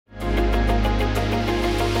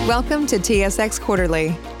Welcome to TSX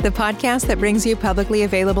Quarterly, the podcast that brings you publicly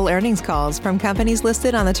available earnings calls from companies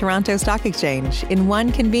listed on the Toronto Stock Exchange in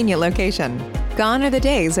one convenient location. Gone are the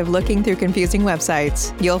days of looking through confusing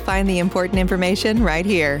websites. You'll find the important information right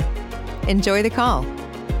here. Enjoy the call.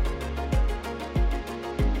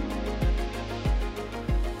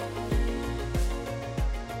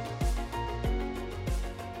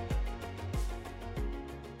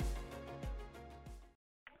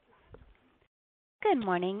 Good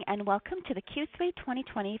morning and welcome to the Q3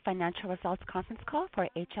 2020 Financial Results Conference Call for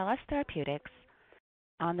HLS Therapeutics.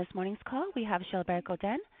 On this morning's call, we have Gilbert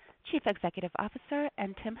Godin, Chief Executive Officer,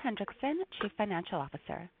 and Tim Hendrickson, Chief Financial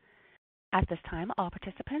Officer. At this time, all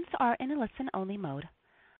participants are in a listen-only mode.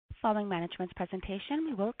 Following management's presentation,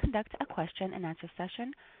 we will conduct a question-and-answer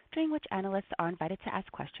session during which analysts are invited to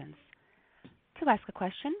ask questions. To ask a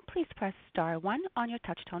question, please press star 1 on your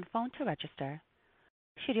touch-tone phone to register.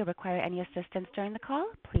 Should you require any assistance during the call,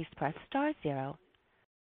 please press star 0.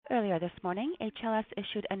 Earlier this morning, HLS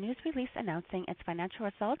issued a news release announcing its financial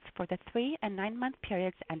results for the 3- and 9-month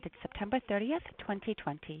periods ended September 30th,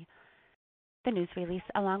 2020. The news release,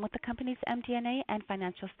 along with the company's MD&A and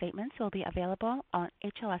financial statements, will be available on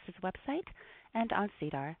HLS's website and on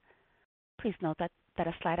SEDAR. Please note that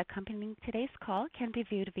a slide accompanying today's call can be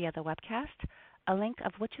viewed via the webcast, a link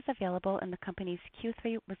of which is available in the company's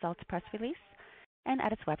Q3 results press release and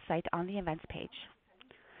at its website on the events page.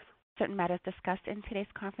 Certain matters discussed in today's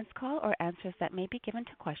conference call or answers that may be given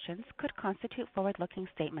to questions could constitute forward-looking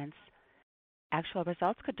statements. Actual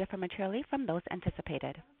results could differ materially from those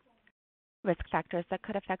anticipated. Risk factors that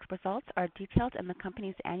could affect results are detailed in the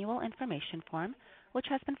company's annual information form, which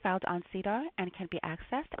has been filed on SEDAR and can be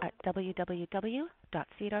accessed at www.sedar.com.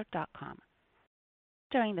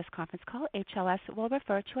 During this conference call, HLS will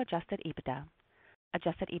refer to adjusted EBITDA.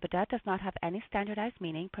 Adjusted EBITDA does not have any standardized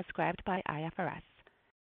meaning prescribed by IFRS.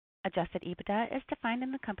 Adjusted EBITDA is defined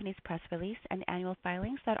in the company's press release and annual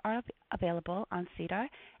filings that are available on SEDAR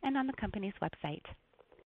and on the company's website.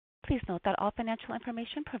 Please note that all financial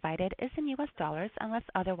information provided is in U.S. dollars unless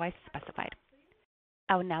otherwise specified.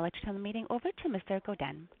 I would now like to turn the meeting over to Mr.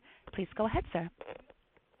 Godin. Please go ahead, sir.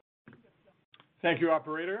 Thank you,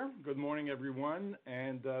 operator. Good morning, everyone,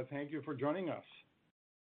 and thank you for joining us.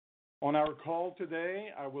 On our call today,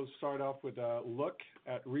 I will start off with a look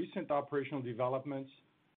at recent operational developments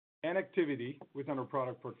and activity within our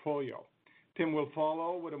product portfolio. Tim will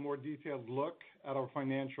follow with a more detailed look at our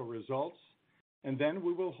financial results, and then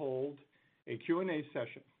we will hold a Q&A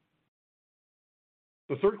session.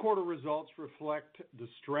 The third quarter results reflect the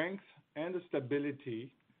strength and the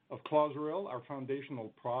stability of Clozaril, our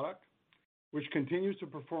foundational product, which continues to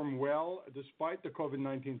perform well despite the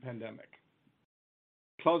COVID-19 pandemic.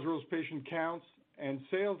 Clozaril's patient counts and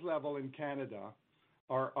sales level in Canada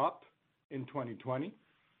are up in 2020,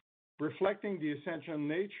 reflecting the essential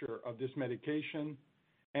nature of this medication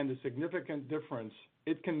and the significant difference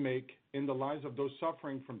it can make in the lives of those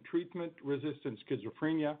suffering from treatment-resistant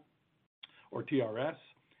schizophrenia, or TRS,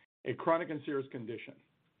 a chronic and serious condition.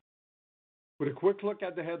 With a quick look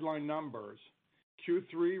at the headline numbers,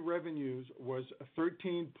 Q3 revenues was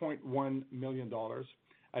 $13.1 million,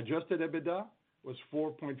 adjusted EBITDA was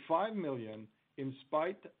 $4.5 million in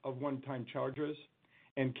spite of one-time charges,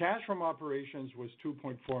 and cash from operations was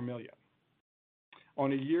 $2.4 million.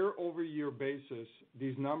 On a year-over-year basis,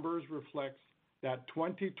 these numbers reflect that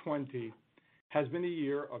 2020 has been a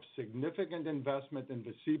year of significant investment in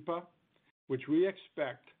Vascepa, which we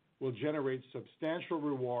expect will generate substantial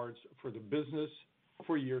rewards for the business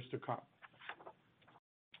for years to come.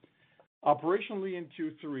 Operationally in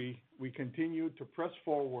Q3, we continued to press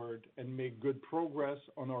forward and make good progress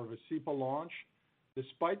on our Vascepa launch,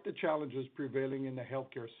 despite the challenges prevailing in the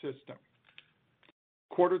healthcare system.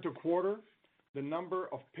 Quarter to quarter, the number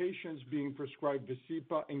of patients being prescribed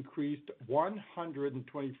Vascepa increased 124%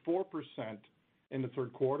 in the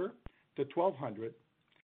third quarter to 1,200,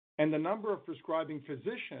 and the number of prescribing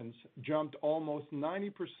physicians jumped almost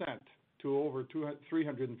 90% to over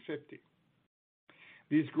 350.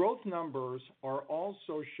 These growth numbers are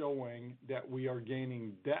also showing that we are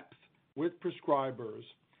gaining depth with prescribers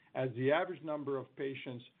as the average number of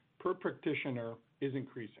patients per practitioner is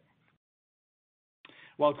increasing.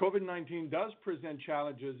 While COVID-19 does present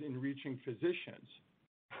challenges in reaching physicians,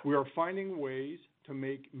 we are finding ways to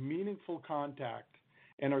make meaningful contact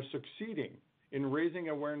and are succeeding in raising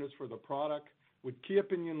awareness for the product with key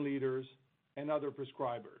opinion leaders and other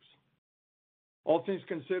prescribers. All things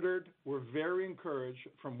considered, we're very encouraged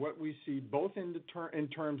from what we see both in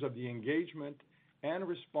terms of the engagement and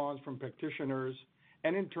response from practitioners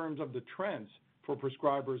and in terms of the trends for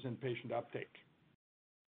prescribers and patient uptake.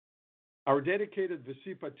 Our dedicated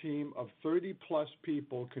Vascepa team of 30-plus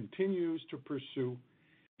people continues to pursue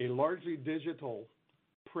a largely digital,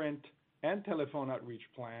 print, and telephone outreach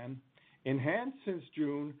plan, enhanced since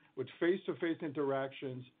June with face-to-face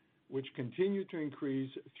interactions, which continue to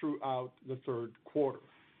increase throughout the third quarter.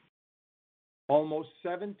 Almost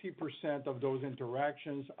 70% of those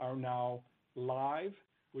interactions are now live,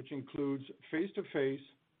 which includes face-to-face,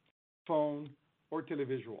 phone, or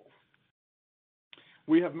televisual.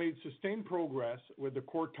 We have made sustained progress with the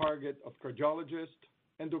core target of cardiologists,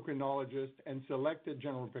 endocrinologists, and selected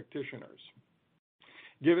general practitioners.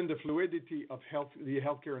 Given the fluidity of the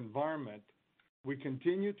healthcare environment, we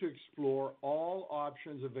continue to explore all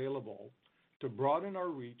options available to broaden our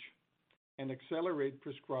reach and accelerate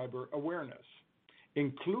prescriber awareness,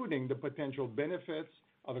 including the potential benefits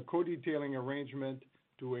of a co-detailing arrangement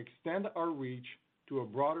to extend our reach to a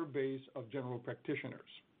broader base of general practitioners.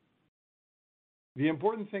 The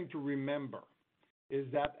important thing to remember is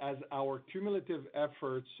that as our cumulative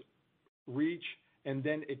efforts reach and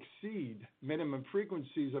then exceed minimum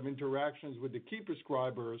frequencies of interactions with the key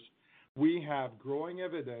prescribers, we have growing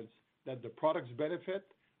evidence that the product's benefit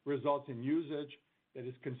results in usage that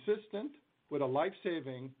is consistent with a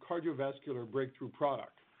life-saving cardiovascular breakthrough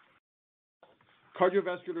product.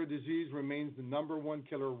 Cardiovascular disease remains the number one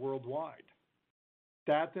killer worldwide.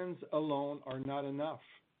 Statins alone are not enough.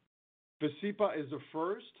 Vascepa is the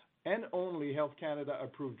first and only Health Canada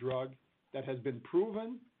approved drug that has been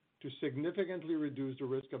proven to significantly reduce the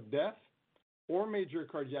risk of death or major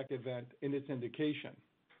cardiac event in its indication.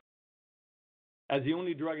 As the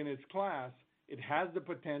only drug in its class, it has the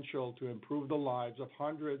potential to improve the lives of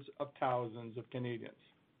hundreds of thousands of Canadians.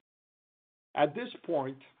 At this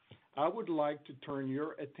point, I would like to turn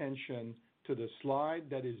your attention to the slide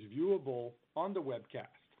that is viewable on the webcast.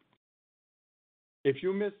 If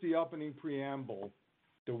you missed the opening preamble,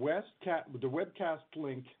 the webcast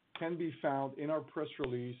link can be found in our press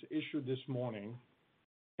release issued this morning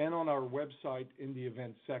and on our website in the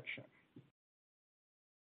events section.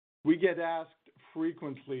 We get asked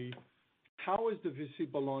frequently, how is the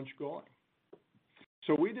Vascepa launch going?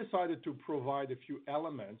 So we decided to provide a few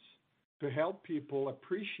elements to help people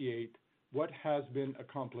appreciate what has been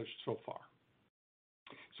accomplished so far.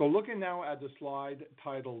 So looking now at the slide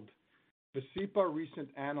titled Vascepa Recent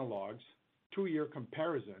Analogs, 2-year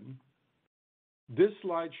comparison, this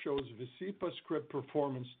slide shows Vascepa script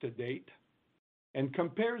performance to date and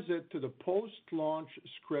compares it to the post-launch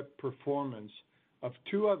script performance of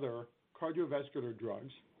 2 other cardiovascular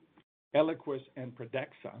drugs, Eliquis and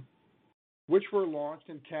Pradaxa, which were launched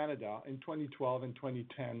in Canada in 2012 and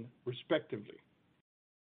 2010, respectively.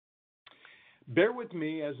 Bear with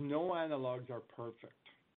me, as no analogs are perfect,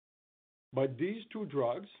 but these 2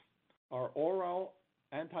 drugs are oral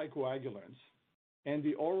anticoagulants, and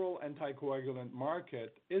the oral anticoagulant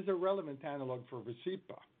market is a relevant analog for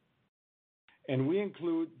Vascepa, and we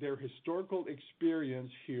include their historical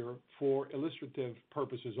experience here for illustrative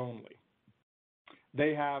purposes only.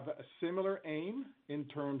 They have a similar aim in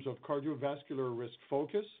terms of cardiovascular risk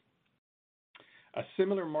focus, a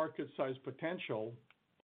similar market size potential,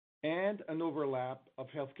 and an overlap of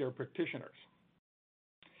healthcare practitioners.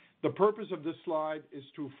 The purpose of this slide is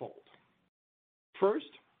twofold. First,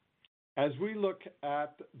 as we look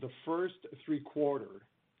at the first 3 quarters,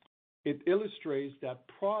 it illustrates that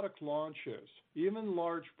product launches, even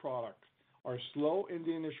large products, are slow in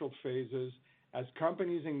the initial phases as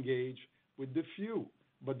companies engage with the few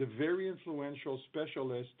but the very influential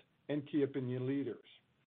specialists and key opinion leaders.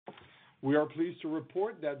 We are pleased to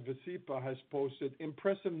report that Vascepa has posted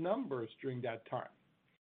impressive numbers during that time,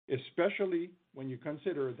 especially when you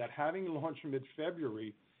consider that having launched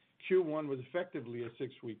mid-February, Q1 was effectively a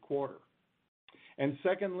 6-week quarter. And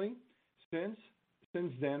secondly, since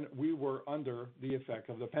then, we were under the effect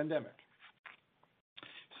of the pandemic.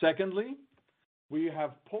 Secondly, we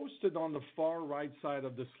have posted on the far right side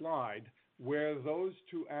of the slide where those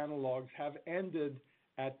 2 analogs have ended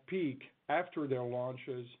at peak after their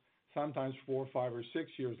launches, sometimes 4, 5, or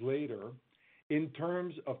 6 years later, in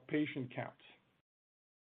terms of patient counts.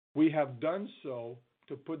 We have done so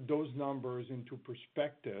to put those numbers into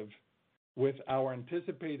perspective with our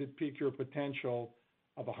anticipated peak year potential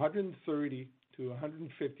of 130 to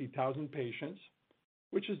 150,000 patients,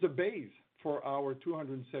 which is the base for our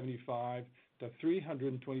 275 to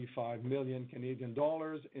 325 million Canadian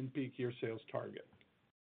dollars in peak year sales target.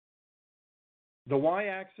 The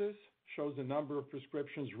y-axis shows the number of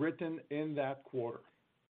prescriptions written in that quarter.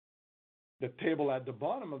 The table at the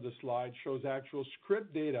bottom of the slide shows actual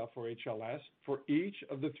script data for HLS for each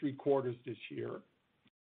of the 3 quarters this year,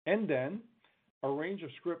 and then a range of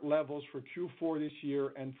script levels for Q4 this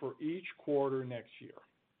year and for each quarter next year.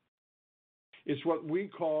 It's what we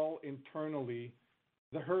call internally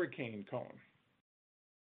the hurricane cone.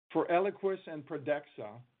 For Eliquis and Pradaxa,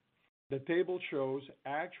 the table shows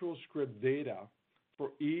actual script data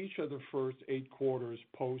for each of the first 8 quarters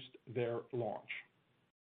post their launch.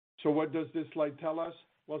 So what does this slide tell us?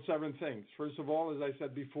 Well, 7 things. First of all, as I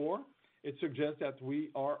said before, it suggests that we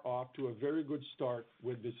are off to a very good start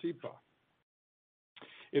with Vascepa.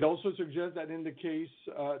 It also suggests that in the case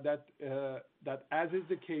that as is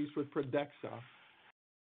the case with Pradaxa,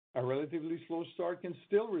 a relatively slow start can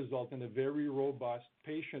still result in a very robust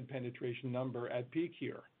patient penetration number at peak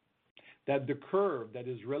year. That the curve that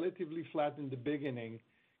is relatively flat in the beginning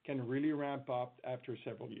can really ramp up after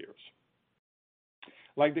several years.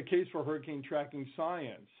 Like the case for hurricane tracking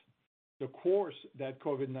science, the course that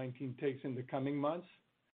COVID-19 takes in the coming months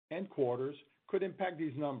and quarters could impact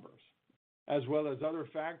these numbers, as well as other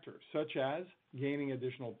factors, such as gaining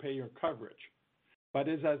additional payer coverage. But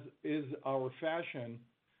as is our fashion,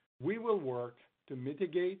 we will work to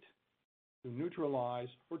mitigate, to neutralize,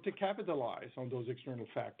 or to capitalize on those external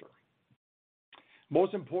factors.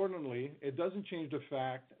 Most importantly, it doesn't change the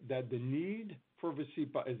fact that the need for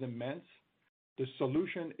Vascepa is immense, the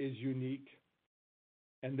solution is unique,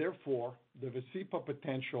 and therefore the Vascepa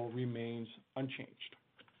potential remains unchanged.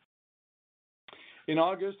 In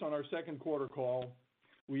August, on our second quarter call,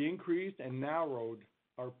 we increased and narrowed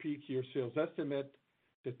our peak year sales estimate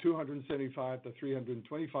to $275 to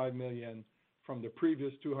 $325 million from the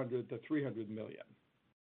previous $200 to $300 million.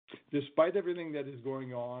 Despite everything that is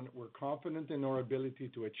going on, we're confident in our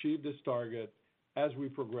ability to achieve this target as we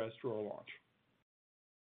progress through our launch.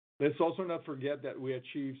 Let's also not forget that we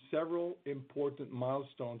achieved several important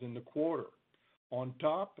milestones in the quarter, on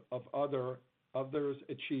top of others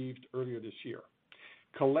achieved earlier this year.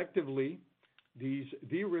 Collectively, these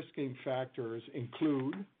de-risking factors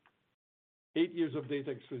include 8 years of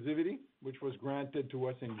data exclusivity, which was granted to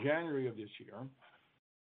us in January of this year,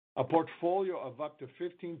 a portfolio of up to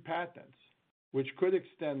 15 patents, which could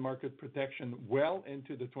extend market protection well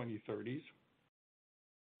into the 2030s,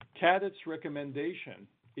 CADTH's recommendation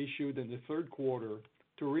issued in the third quarter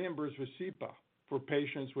to reimburse Vascepa for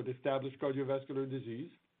patients with established cardiovascular disease,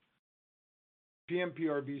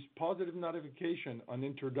 PMPRB's positive notification on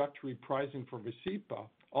introductory pricing for Vascepa,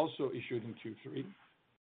 also issued in Q3,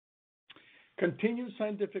 continued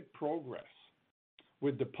scientific progress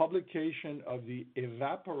with the publication of the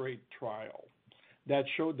EVAPORATE trial that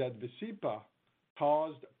showed that Vascepa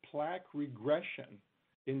caused plaque regression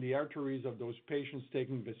in the arteries of those patients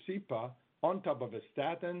taking Vascepa on top of a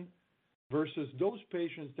statin versus those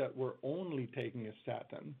patients that were only taking a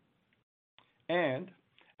statin. And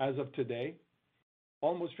as of today,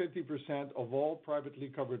 almost 50% of all privately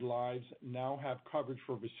covered lives now have coverage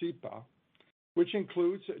for Vascepa, which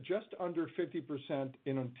includes just under 50%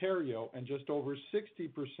 in Ontario and just over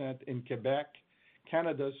 60% in Quebec,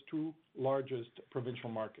 Canada's 2 largest provincial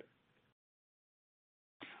markets.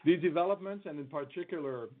 These developments, and in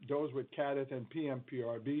particular those with CADTH and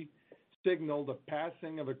PMPRB, signal the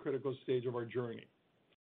passing of a critical stage of our journey,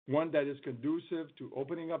 one that is conducive to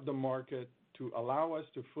opening up the market to allow us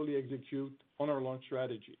to fully execute on our launch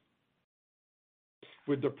strategy.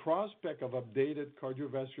 With the prospect of updated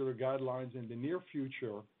cardiovascular guidelines in the near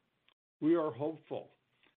future, we are hopeful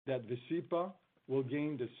that Vascepa will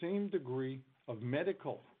gain the same degree of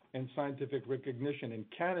medical and scientific recognition in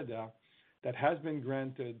Canada that has been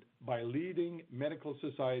granted by leading medical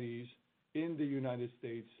societies in the United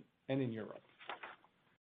States and in Europe.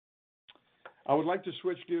 I would like to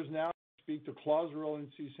switch gears now to speak to Clozaril and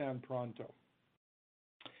C-SAN Pronto.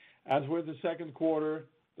 As with the second quarter,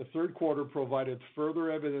 the third quarter provided further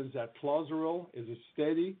evidence that Clozaril is a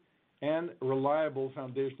steady and reliable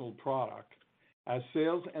foundational product, as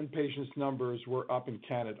sales and patients' numbers were up in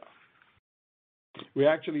Canada. We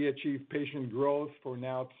actually achieved patient growth for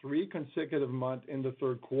now 3 consecutive months in the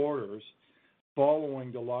third quarters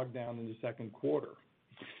following the lockdown in the second quarter.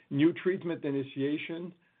 New treatment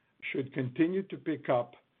initiation should continue to pick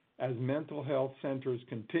up as mental health centers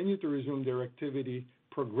continue to resume their activity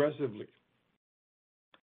progressively.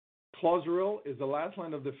 Clozaril is the last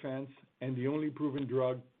line of defense and the only proven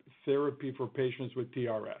drug therapy for patients with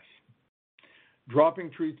TRS.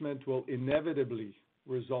 Dropping treatment will inevitably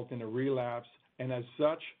result in a relapse, and as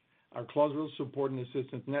such, our Clozaril Support and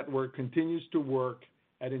Assistance Network continues to work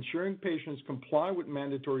at ensuring patients comply with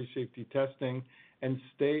mandatory safety testing and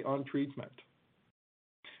stay on treatment.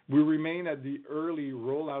 We remain at the early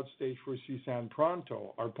rollout stage for C-SAN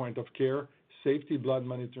Pronto, our point-of-care safety blood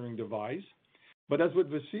monitoring device. But as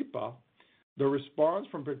with Vascepa, The response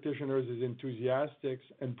from practitioners is enthusiastic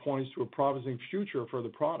and points to a promising future for the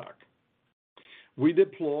product. We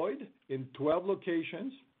deployed in 12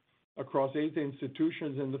 locations across 8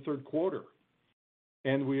 institutions in the third quarter,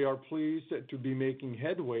 and we are pleased to be making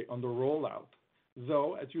headway on the rollout,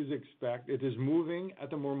 though, as you'd expect, it is moving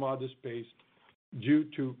at a more modest pace due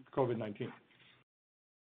to COVID-19.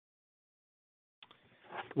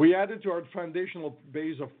 We added to our foundational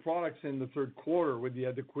base of products in the third quarter with the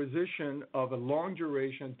acquisition of a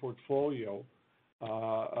long-duration portfolio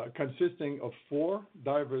consisting of 4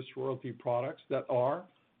 diverse royalty products that are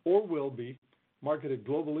or will be marketed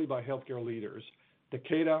globally by healthcare leaders: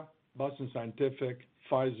 Takeda, Boston Scientific,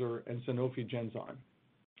 Pfizer, and Sanofi Genzyme.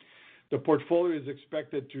 The portfolio is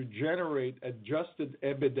expected to generate adjusted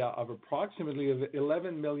EBITDA of approximately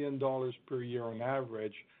 $11 million per year on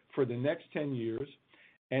average for the next 10 years,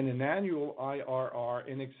 and an annual IRR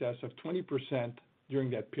in excess of 20% during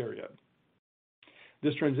that period.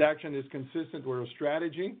 This transaction is consistent with our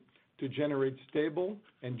strategy to generate stable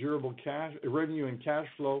and durable revenue and cash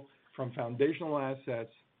flow from foundational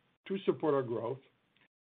assets to support our growth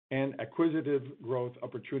and acquisitive growth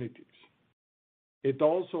opportunities. It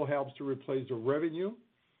also helps to replace the revenue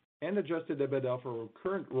and adjusted EBITDA for our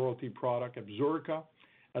current royalty product, Absorica,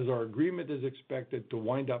 as our agreement is expected to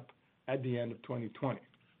wind up at the end of 2020.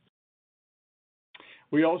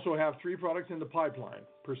 We also have 3 products in the pipeline: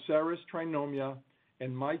 Perseris Trinomia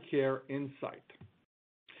and MyCare Insight.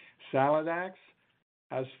 Saladax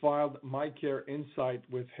has filed MyCare Insight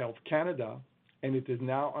with Health Canada, and it is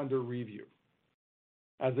now under review.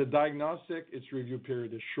 As a diagnostic, its review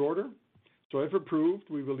period is shorter, so if approved,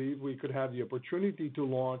 we believe we could have the opportunity to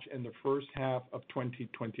launch in the first half of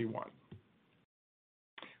 2021.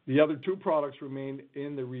 The other 2 products remain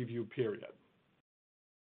in the review period.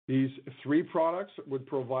 These 3 products would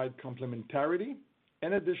provide complementarity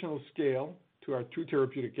and additional scale to our 2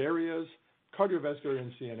 therapeutic areas, cardiovascular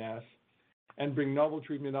and CNS, and bring novel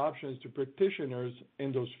treatment options to practitioners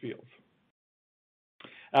in those fields.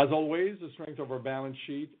 As always, the strength of our balance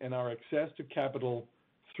sheet and our access to capital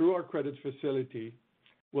through our credit facility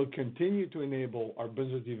will continue to enable our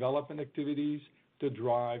business development activities to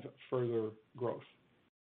drive further growth.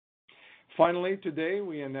 Finally, today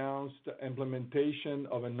we announced the implementation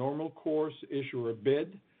of a normal course issuer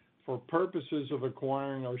bid for purposes of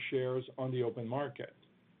acquiring our shares on the open market.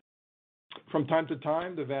 From time to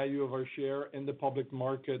time, the value of our share in the public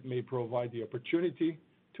market may provide the opportunity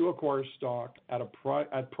to acquire stock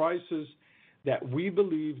at prices that we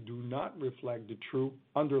believe do not reflect the true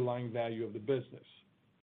underlying value of the business.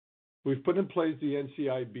 We've put in place the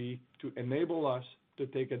NCIB to enable us to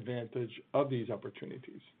take advantage of these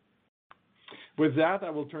opportunities. With that, I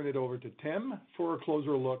will turn it over to Tim for a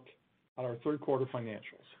closer look at our third quarter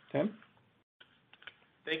financials. Tim?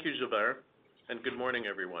 Thank you, Gilbert, and good morning,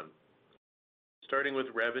 everyone. Starting with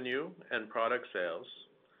revenue and product sales,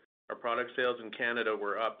 our product sales in Canada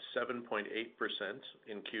were up 7.8%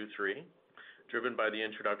 in Q3, driven by the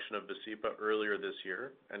introduction of Vascepa earlier this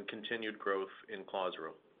year and continued growth in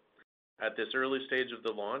Clozaril. At this early stage of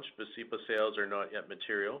the launch, Vascepa sales are not yet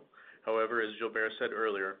material. However, as Gilbert said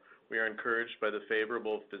earlier, we are encouraged by the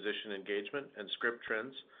favorable physician engagement and script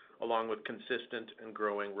trends, along with consistent and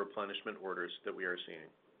growing replenishment orders that we are seeing.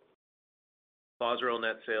 Clozaril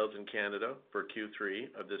net sales in Canada for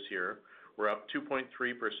Q3 of this year were up 2.3%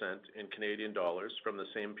 in Canadian dollars from the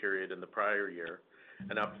same period in the prior year,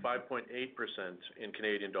 and up 5.8% in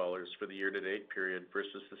Canadian dollars for the year-to-date period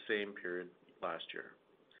versus the same period last year.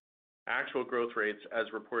 Actual growth rates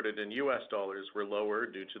as reported in U.S. dollars were lower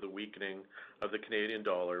due to the weakening of the Canadian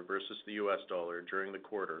dollar versus the U.S. dollar during the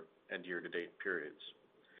quarter and year-to-date periods.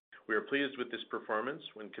 We are pleased with this performance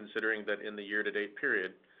when considering that in the year-to-date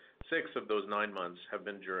period, 6 of those 9 months have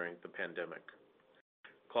been during the pandemic.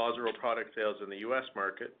 Clozaril product sales in the U.S.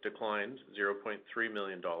 market declined $0.3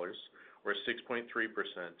 million, or 6.3%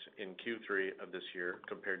 in Q3 of this year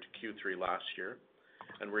compared to Q3 last year,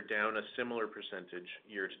 and were down a similar percentage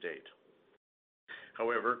year-to-date.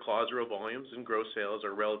 However, Clozaril volumes and gross sales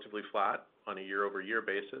are relatively flat on a year-over-year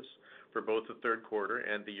basis for both the third quarter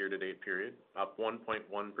and the year-to-date period, up 1.1%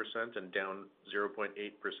 and down 0.8%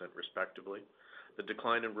 respectively. The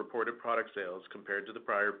decline in reported product sales compared to the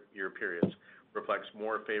prior year periods reflects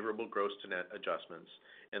more favorable gross-to-net adjustments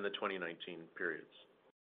in the 2019 periods.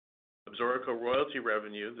 Absorica royalty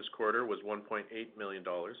revenue this quarter was $1.8 million,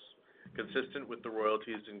 consistent with the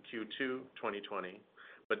royalties in Q2 2020,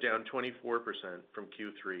 but down 24% from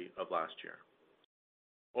Q3 of last year.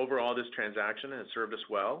 Overall, this transaction has served us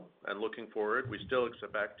well, and looking forward, we still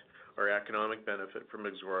expect our economic benefit from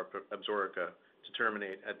Absorica to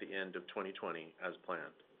terminate at the end of 2020 as planned.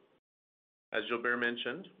 As Gilbert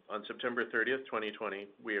mentioned, on September 30th, 2020,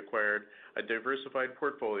 we acquired a diversified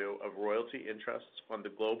portfolio of royalty interests on the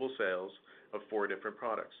global sales of 4 different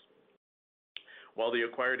products. While the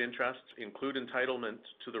acquired interests include entitlement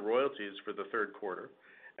to the royalties for the third quarter,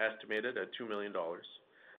 estimated at $2 million,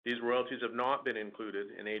 these royalties have not been included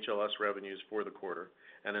in HLS revenues for the quarter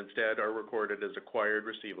and instead are recorded as acquired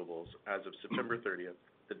receivables as of September 30th,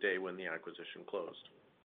 the day when the acquisition closed.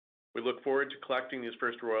 We look forward to collecting these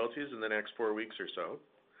first royalties in the next 4 weeks or so.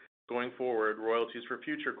 Going forward, royalties for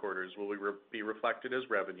future quarters will be reflected as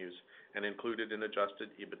revenues and included in adjusted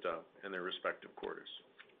EBITDA in their respective quarters.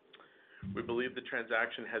 We believe the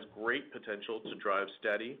transaction has great potential to drive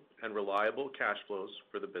steady and reliable cash flows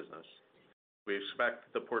for the business. We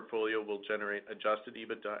expect the portfolio will generate adjusted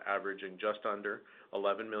EBITDA averaging just under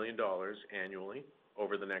 $11 million annually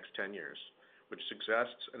over the next 10 years, which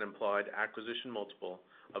suggests an implied acquisition multiple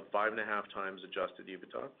of 5.5 times adjusted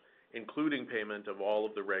EBITDA, including payment of all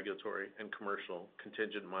of the regulatory and commercial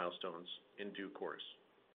contingent milestones in due course.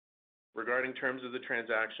 Regarding terms of the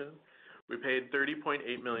transaction, we paid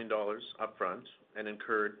 $30.8 million upfront and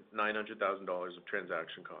incurred $900,000 of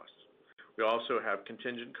transaction costs. We also have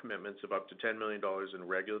contingent commitments of up to $10 million in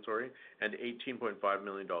regulatory and $18.5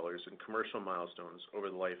 million in commercial milestones over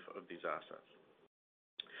the life of these assets.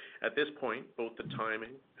 At this point, both the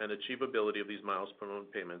timing and achievability of these milestone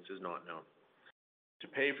payments is not known. To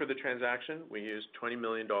pay for the transaction, we used $20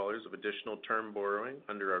 million of additional term borrowing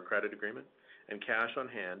under our credit agreement and cash on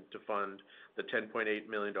hand to fund the $10.8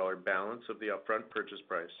 million balance of the upfront purchase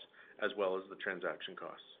price, as well as the transaction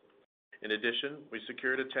costs. In addition, we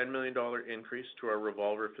secured a $10 million increase to our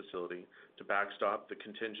revolver facility to backstop the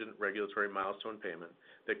contingent regulatory milestone payment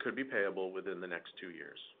that could be payable within the next 2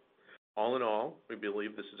 years. All in all, we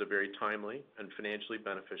believe this is a very timely and financially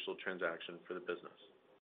beneficial transaction for the business.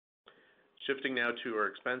 Shifting now to our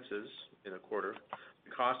expenses in the quarter,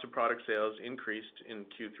 the cost of product sales increased in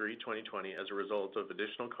Q3 2020 as a result of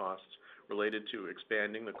additional costs related to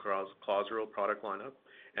expanding the Clozaril product lineup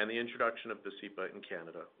and the introduction of Vascepa in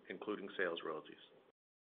Canada, including sales royalties.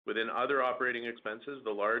 Within other operating expenses,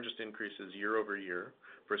 the largest increases year over year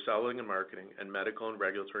for selling and marketing and medical and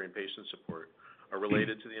regulatory and patient support are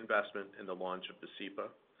related to the investment in the launch of Vascepa,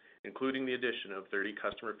 including the addition of 30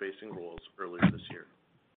 customer-facing roles earlier this year.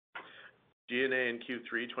 G&A in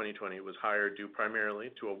Q3 2020 was higher due primarily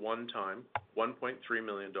to a one-time $1.3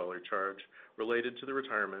 million charge related to the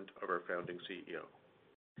retirement of our founding CEO.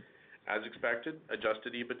 As expected,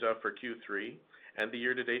 adjusted EBITDA for Q3 and the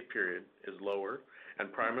year-to-date period is lower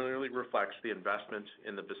and primarily reflects the investment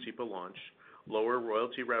in the Vascepa launch, lower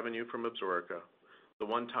royalty revenue from Absorica, the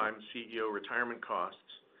one-time CEO retirement costs,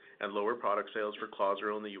 and lower product sales for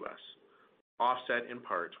Clozaril in the U.S., offset in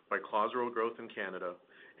part by Clozaril growth in Canada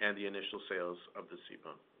and the initial sales of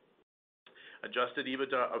Vascepa. Adjusted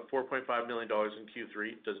EBITDA of $4.5 million in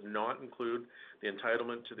Q3 does not include the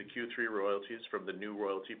entitlement to the Q3 royalties from the new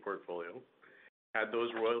royalty portfolio. Had those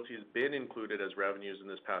royalties been included as revenues in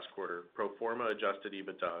this past quarter, pro forma adjusted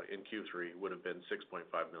EBITDA in Q3 would have been $6.5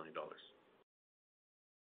 million.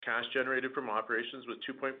 Cash generated from operations was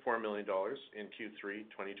 $2.4 million in Q3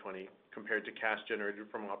 2020 compared to cash generated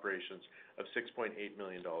from operations of $6.8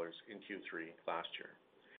 million in Q3 last year.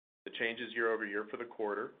 The changes year over year for the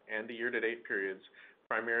quarter and the year-to-date periods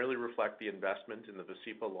primarily reflect the investment in the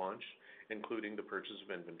Vascepa launch, including the purchase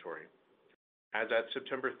of inventory. As at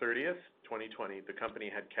September 30th, 2020, the company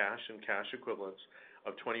had cash and cash equivalents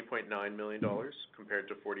of $20.9 million compared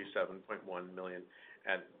to $47.1 million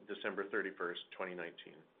at December 31st,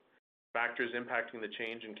 2019. Factors impacting the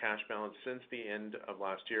change in cash balance since the end of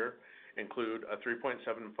last year include a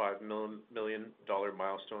 $3.75 million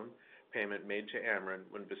milestone payment made to Amarin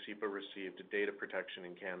when Vascepa received data protection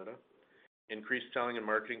in Canada, increased selling and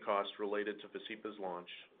marketing costs related to Vascepa's launch,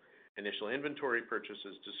 initial inventory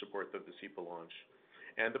purchases to support the Vascepa launch,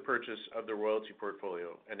 and the purchase of the royalty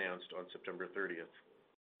portfolio announced on September 30th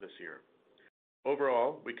this year.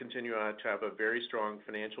 Overall, we continue to have a very strong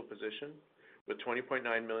financial position with $20.9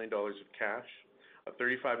 million of cash, a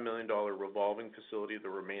 $35 million revolving facility that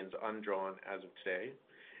remains undrawn as of today,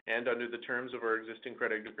 and under the terms of our existing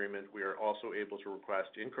credit agreement, we are also able to request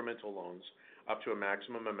incremental loans up to a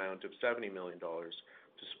maximum amount of $70 million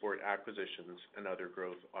to support acquisitions and other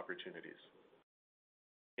growth opportunities.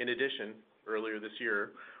 In addition, earlier this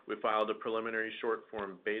year, we filed a preliminary short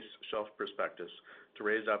form base shelf prospectus to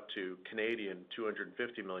raise up to Canadian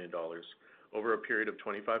 $250 million over a period of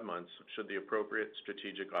 25 months should the appropriate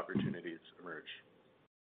strategic opportunities emerge.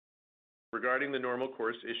 Regarding the normal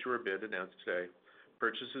course issuer bid announced today,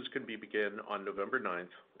 purchases can begin on November 9th,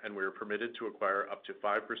 and we are permitted to acquire up to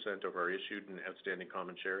 5% of our issued and outstanding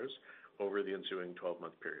common shares over the ensuing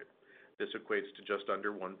 12-month period. This equates to just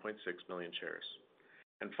under 1.6 million shares.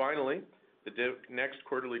 And finally, the next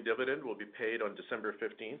quarterly dividend will be paid on December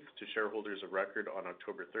 15th to shareholders of record on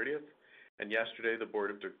October 30th. And yesterday, the Board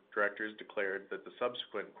of Directors declared that the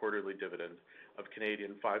subsequent quarterly dividend of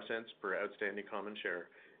 5 cents per outstanding common share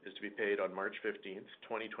is to be paid on March 15th,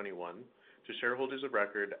 2021, to shareholders of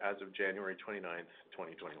record as of January 29th,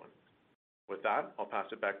 2021. With that, I'll pass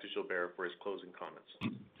it back to Gilbert for his closing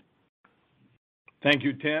comments. Thank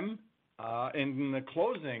you, Tim. In the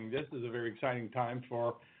closing, this is a very exciting time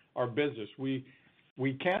for our business. We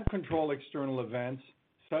can't control external events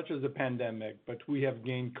such as the pandemic, but we have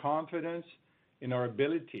gained confidence in our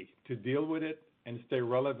ability to deal with it and stay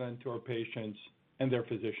relevant to our patients and their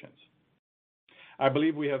physicians. I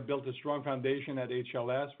believe we have built a strong foundation at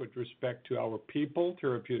HLS with respect to our people,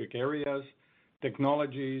 therapeutic areas,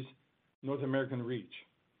 technologies, North American reach.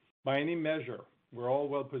 By any measure, we're all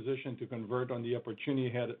well positioned to convert on the opportunity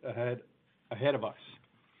ahead of us.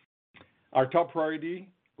 Our top priority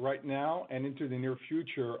right now and into the near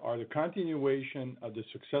future are the continuation of the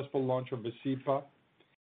successful launch of Vascepa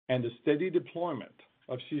and the steady deployment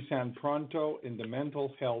of CSAN Pronto in the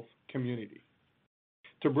mental health community.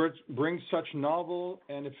 To bring such novel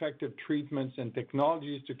and effective treatments and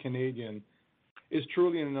technologies to Canadians is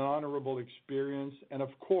truly an honorable experience, and of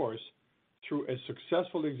course, through a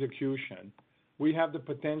successful execution, we have the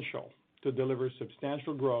potential to deliver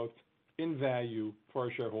substantial growth in value for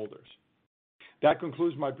our shareholders. That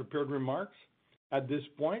concludes my prepared remarks. At this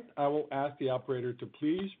point, I will ask the operator to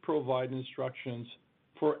please provide instructions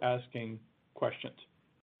for asking questions.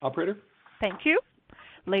 Operator? Thank you.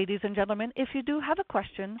 Ladies and gentlemen, if you do have a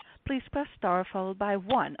question, please press star followed by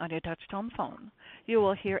 1 on your touch-tone phone. You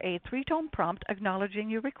will hear a 3-tone prompt acknowledging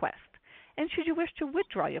your request. And should you wish to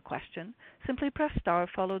withdraw your question, simply press star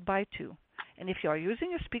followed by 2. And if you are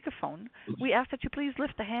using a speakerphone, we ask that you please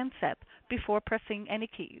lift the handset before pressing any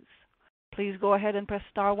keys. Please go ahead and press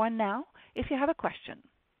star 1 now if you have a question.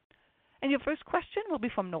 And your first question will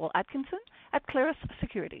be from Noel Atkinson at Clarus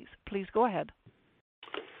Securities. Please go ahead.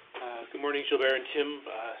 Good morning, Gilbert and Tim.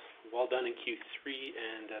 Well done in Q3,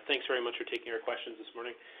 and thanks very much for taking our questions this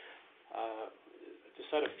morning.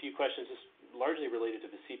 Just had a few questions, just largely related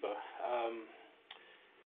to Vascepa.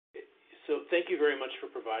 So thank you very much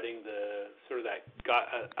for providing the sort of that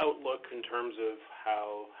outlook in terms of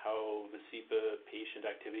how Vascepa patient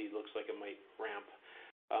activity looks like it might ramp.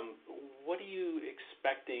 What are you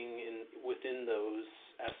expecting within those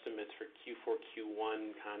estimates for Q4,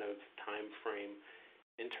 Q1 kind of time frame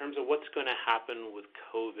in terms of what's going to happen with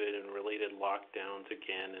COVID and related lockdowns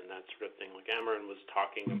again and that sort of thing? Like Amarin was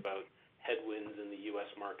talking about headwinds in the U.S.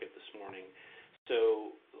 market this morning.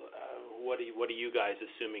 So what are you guys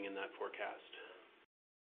assuming in that forecast?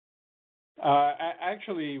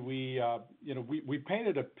 Actually, we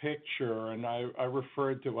painted a picture, and I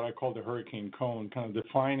referred to what I call the hurricane cone, kind of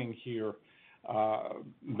defining here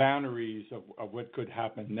boundaries of what could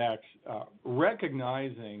happen next,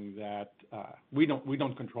 recognizing that we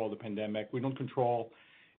don't control the pandemic. We don't control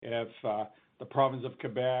if the province of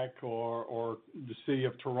Quebec or the city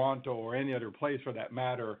of Toronto or any other place for that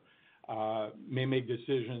matter may make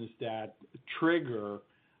decisions that trigger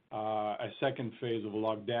a second phase of a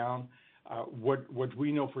lockdown. What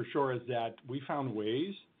we know for sure is that we found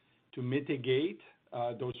ways to mitigate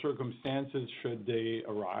those circumstances should they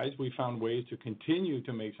arise. We found ways to continue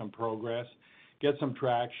to make some progress, get some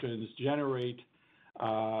tractions, generate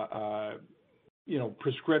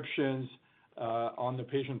prescriptions on the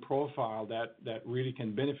patient profile that really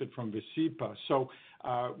can benefit from Vascepa. So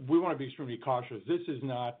we want to be extremely cautious. This is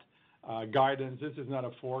not guidance. This is not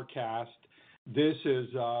a forecast. This is,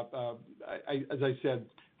 as I said,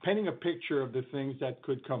 painting a picture of the things that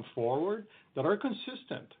could come forward that are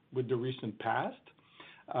consistent with the recent past,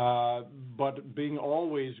 but being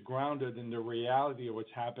always grounded in the reality of what's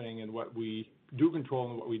happening and what we do control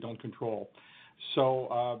and what we don't control. So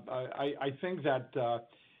I think that,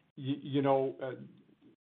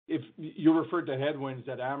 if you referred to headwinds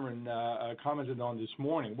that Amarin commented on this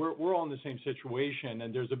morning, we're all in the same situation,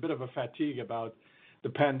 and there's a bit of a fatigue about the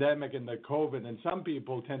pandemic and the COVID, and some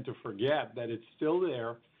people tend to forget that it's still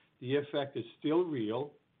there. The effect is still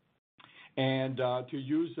real. And to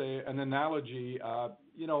use an analogy,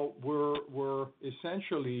 we're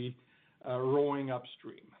essentially rowing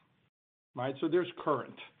upstream, right? So there's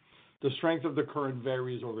current. The strength of the current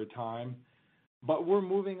varies over time, but we're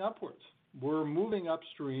moving upwards. We're moving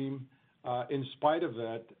upstream in spite of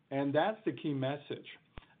it, and that's the key message.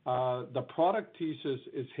 The product thesis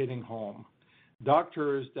is hitting home.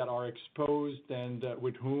 Doctors that are exposed and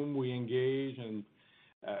with whom we engage and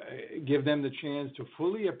give them the chance to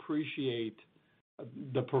fully appreciate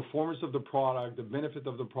the performance of the product, the benefit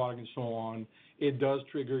of the product, and so on, it does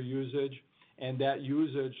trigger usage, and that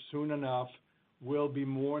usage soon enough will be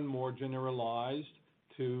more and more generalized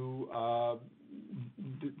to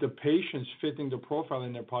the patients fitting the profile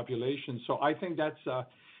in their population. So I think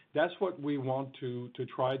that's what we want to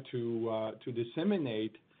try to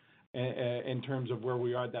disseminate in terms of where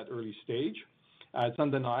we are at that early stage. It's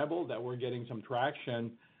undeniable that we're getting some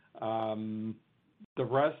traction. The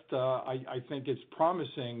rest, I think it's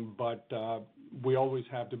promising, but we always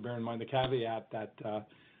have to bear in mind the caveat that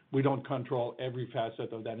we don't control every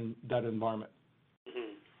facet of that environment.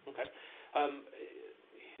 Mm-hmm. Okay.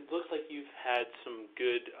 It looks like you've had some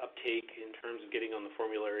good uptake in terms of getting on the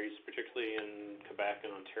formularies, particularly in Quebec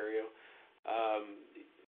and Ontario.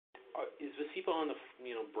 Is Vascepa on the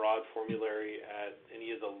broad formulary at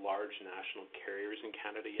any of the large national carriers in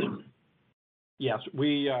Canada yet? Yes,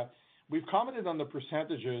 we've commented on the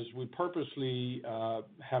percentages. We purposely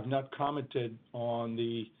have not commented on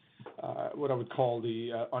the what I would call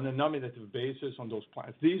on a nominative basis on those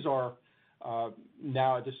plans. These are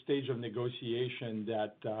now at the stage of negotiation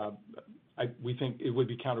that we think it would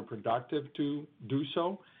be counterproductive to do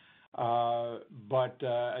so. But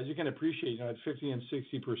as you can appreciate, at 50 and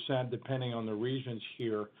 60%, depending on the regions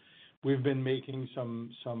here, we've been making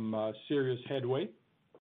some serious headway.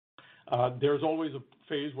 There's always a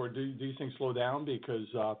phase where these things slow down because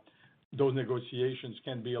those negotiations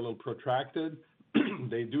can be a little protracted.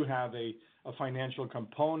 They do have a financial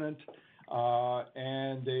component,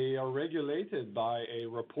 and they are regulated by a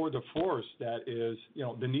rapport de force that is,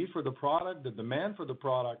 the need for the product, the demand for the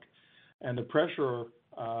product, and the pressure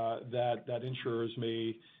that insurers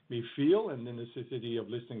may feel, and the necessity of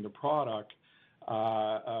listing the product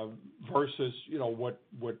versus what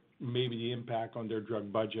may be the impact on their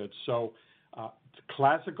drug budget. So it's a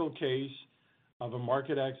classical case of a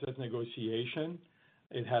market access negotiation.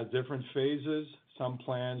 It has different phases. Some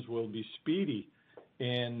plans will be speedy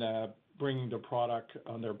in bringing the product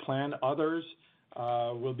on their plan. Others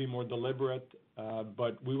will be more deliberate,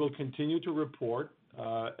 but we will continue to report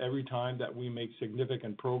every time that we make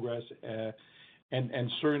significant progress,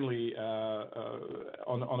 and certainly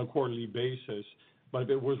on a quarterly basis. But if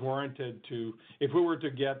it was warranted if we were to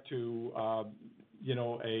get to a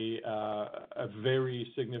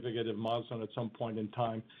very significant milestone at some point in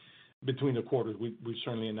time between the quarters, we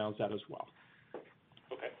certainly announce that as well.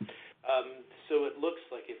 Okay. So it looks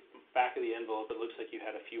like, back of the envelope, it looks like you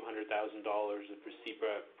had a few $100,000 of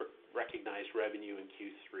Vascepa recognized revenue in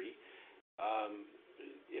Q3.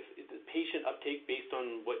 If the patient uptake, based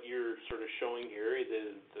on what you're sort of showing here,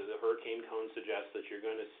 the hurricane cone suggests that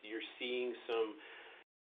you're seeing some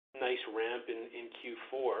nice ramp in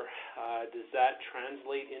Q4. Does that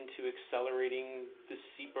translate into accelerating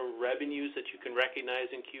Vascepa revenues that you can recognize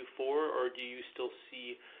in Q4, or do you still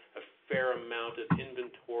see a fair amount of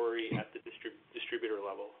inventory at the distributor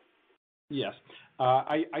level? Yes,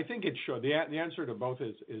 I think it should. The answer to both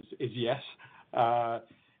is yes.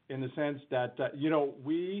 In the sense that,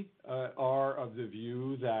 we are of the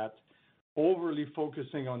view that overly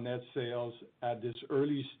focusing on net sales at this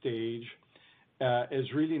early stage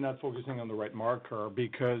is really not focusing on the right marker,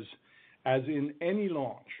 because as in any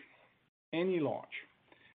launch,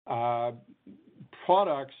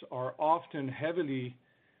 products are often heavily,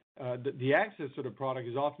 the access to the product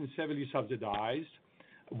is often heavily subsidized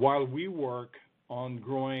while we work on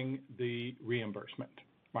growing the reimbursement.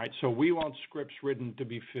 Right, so we want scripts written to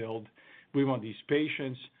be filled. We want these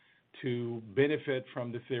patients to benefit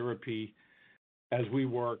from the therapy as we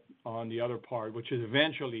work on the other part, which is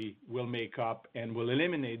eventually will make up and will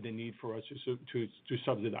eliminate the need for us to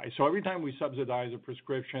subsidize. So every time we subsidize a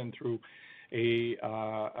prescription through a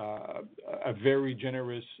very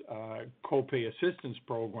generous copay assistance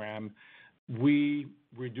program, we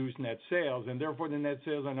reduce net sales, and therefore the net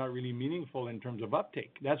sales are not really meaningful in terms of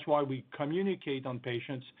uptake. That's why we communicate on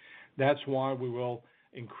patients. That's why we will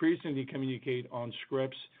increasingly communicate on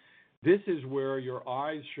scripts. This is where your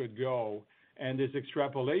eyes should go, and this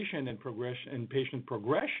extrapolation and progression and patient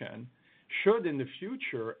progression should in the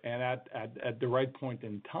future and at the right point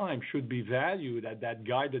in time should be valued at that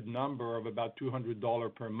guided number of about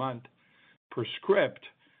 $200 per month per script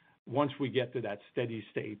once we get to that steady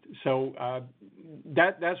state. So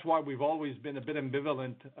that's why we've always been a bit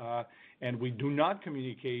ambivalent, and we do not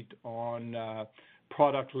communicate on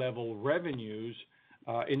product level revenues.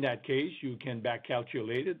 In that case, you can back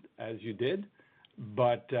calculate it as you did,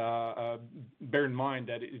 but bear in mind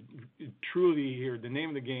that it truly here, the name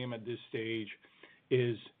of the game at this stage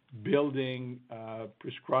is building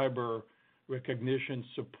prescriber recognition,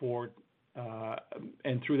 support,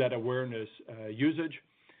 and through that awareness, usage,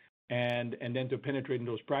 and then to penetrate in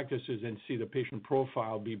those practices and see the patient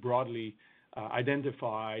profile be broadly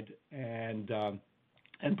identified and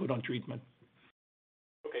put on treatment.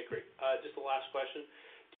 Okay, great. Just the last question.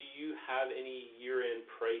 Do you have any year-end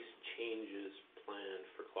price changes planned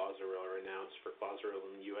for Clozaril or announced for Clozaril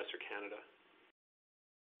in the U.S. or Canada?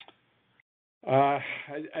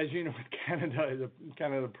 As you know, Canada is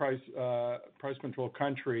a price control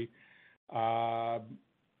country.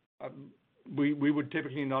 We would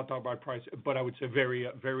typically not talk about price, but I would say very,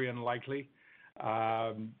 very unlikely.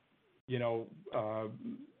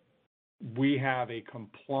 We have a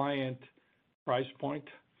compliant price point.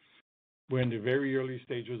 We're in the very early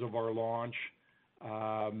stages of our launch.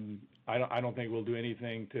 I don't think we'll do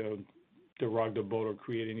anything to rock the boat or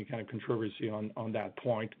create any kind of controversy on that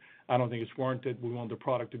point. I don't think it's warranted. We want the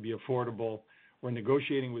product to be affordable. We're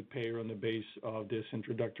negotiating with payer on the base of this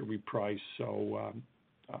introductory price, so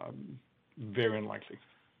very unlikely.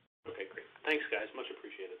 Okay, great. Thanks, guys. Much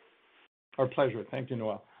appreciated. Our pleasure. Thank you,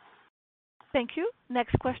 Noel. Thank you.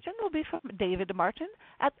 Next question will be from David Martin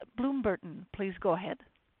at Bloom Burton. Please go ahead.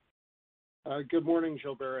 Good morning,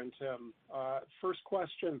 Gilbert and Tim. First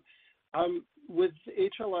question. With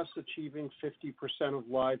HLS achieving 50% of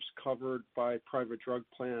lives covered by private drug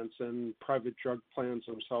plans and private drug plans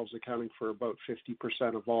themselves accounting for about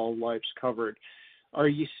 50% of all lives covered, are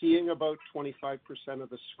you seeing about 25% of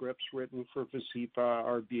the scripts written for Vascepa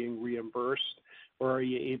are being reimbursed, or are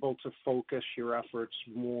you able to focus your efforts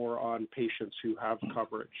more on patients who have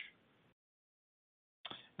coverage?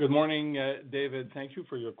 Good morning, David. Thank you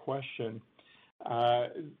for your question.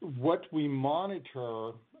 What we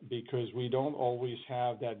monitor, because we don't always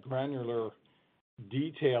have that granular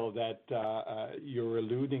detail that you're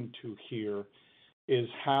alluding to here, is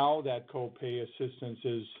how that copay assistance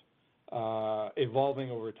is evolving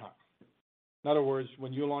over time. In other words,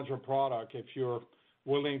 when you launch a product, if you're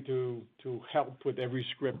willing to help with every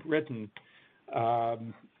script written,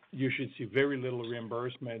 you should see very little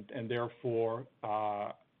reimbursement and therefore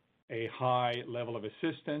a high level of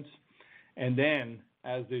assistance. And then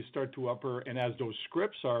as they start to and as those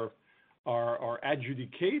scripts are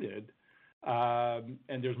adjudicated and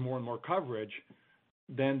there's more and more coverage,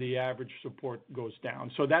 then the average support goes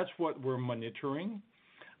down. So that's what we're monitoring.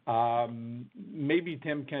 Maybe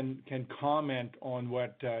Tim can comment on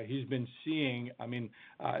what he's been seeing. I mean,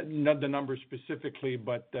 not the numbers specifically,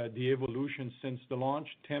 but the evolution since the launch.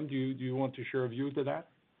 Tim, do you want to share a view to that?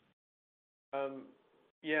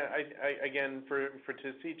 Yeah, I again,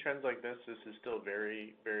 to see trends like this is still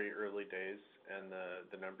very, very early days, and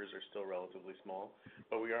the numbers are still relatively small.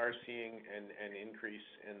 But we are seeing an increase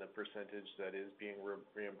in the percentage that is being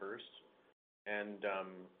reimbursed, and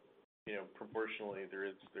proportionally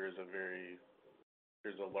there's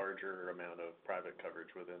a larger amount of private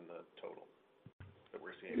coverage within the total that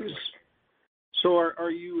we're seeing. So are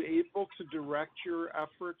you able to direct your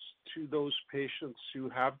efforts to those patients who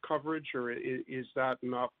have coverage, or is that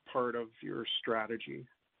not part of your strategy?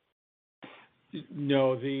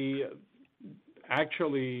 No,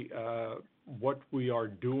 actually what we are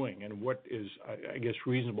doing and what is, I guess,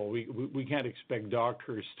 reasonable, we can't expect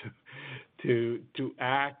doctors to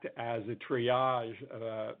act as a triage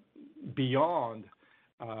beyond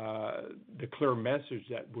the clear message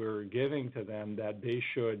that we're giving to them that they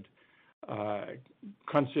should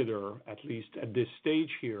consider, at least at this stage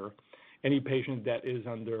here, any patient that is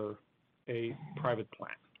under a private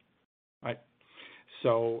plan, right?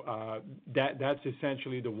 So that's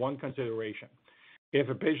essentially the one consideration. If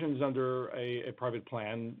a patient is under a private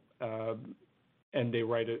plan and they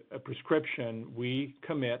write a prescription, we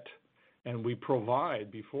commit and we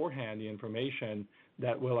provide beforehand the information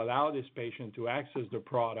that will allow this patient to access the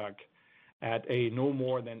product at a no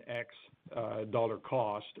more than X dollar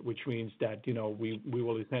cost, which means that we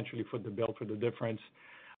will essentially foot the bill for the difference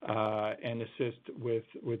and assist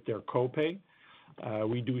with their copay.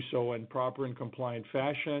 We do so in proper and compliant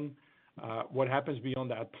fashion. What happens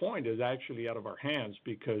beyond that point is actually out of our hands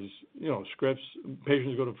because scripts,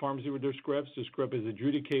 patients go to pharmacy with their scripts. The script is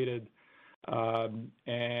adjudicated, and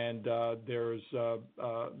there's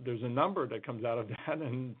a number that comes out of that,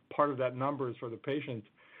 and part of that number is for the patient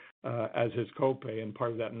as his copay, and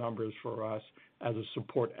part of that number is for us as a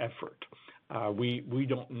support effort. We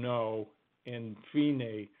don't know in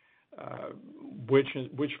fine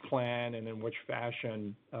which plan and in which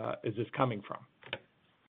fashion is this coming from.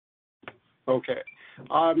 Okay.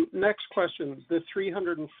 Next question. The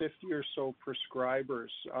 350 or so prescribers,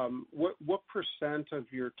 what percent of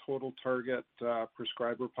your total target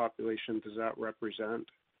prescriber population does that represent?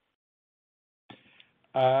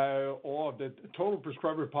 The total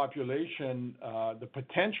prescriber population, the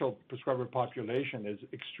potential prescriber population is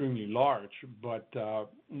extremely large, but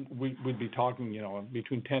we'd be talking,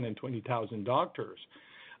 between 10 and 20,000 doctors.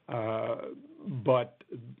 But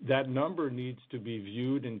that number needs to be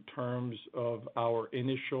viewed in terms of our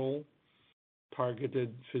initial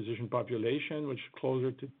targeted physician population, which is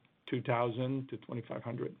closer to 2,000 to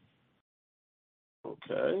 2,500.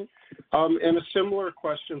 Okay. And a similar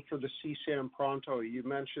question for the CSAM Pronto. You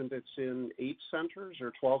mentioned it's in 8 centers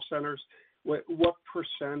or 12 centers. What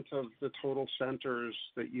percent of the total centers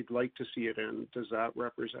that you'd like to see it in does that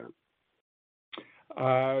represent?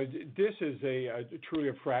 This is truly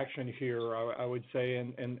a fraction here, I would say,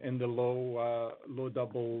 in the low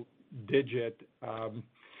double digit.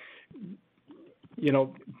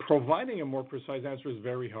 Providing a more precise answer is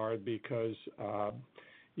very hard because,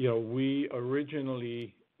 we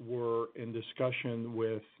originally were in discussion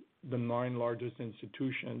with the 9 largest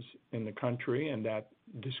institutions in the country, and that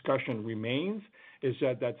discussion remains, is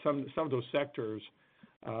that some of those sectors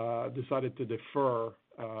decided to defer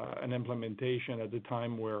an implementation at the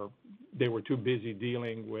time where they were too busy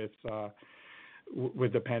dealing with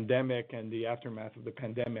the pandemic and the aftermath of the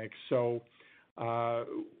pandemic. So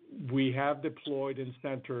we have deployed in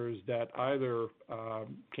centers that either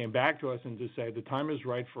came back to us and just say the time is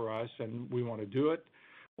right for us and we want to do it,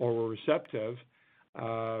 or we're receptive.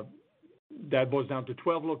 That boils down to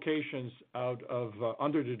 12 locations out of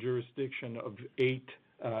under the jurisdiction of 8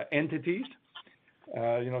 entities.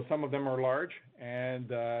 Some of them are large and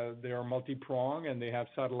they are multi-pronged and they have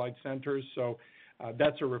satellite centers. So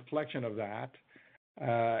that's a reflection of that.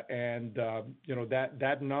 That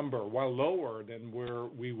number, while lower than where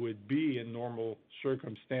we would be in normal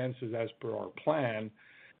circumstances as per our plan,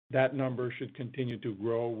 that number should continue to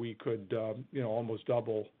grow. We could, almost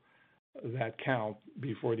double that count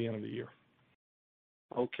before the end of the year.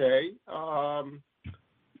 Okay.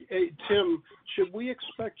 Hey, Tim, should we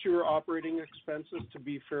expect your operating expenses to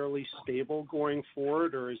be fairly stable going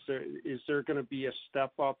forward, or is there going to be a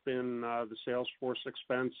step up in the sales force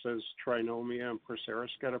expense as Trinomia and Perseris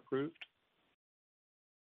get approved?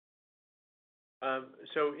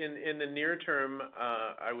 So in the near term,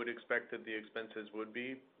 I would expect that the expenses would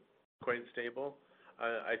be quite stable.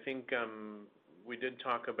 I think we did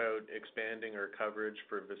talk about expanding our coverage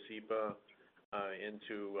for Vascepa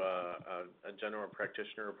into a general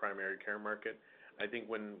practitioner or primary care market. I think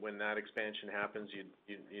when that expansion happens,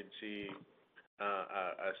 you'd see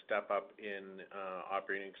a step up in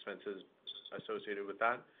operating expenses associated with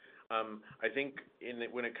that. I think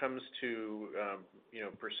when it comes to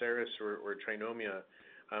Perseris or Trinomia,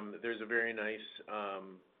 they're a very nice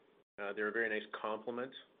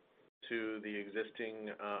complement to the existing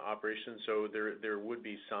operations. So there would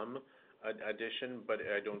be some addition, but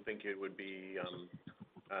I don't think it would be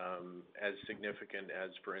as significant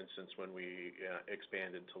as, for instance, when we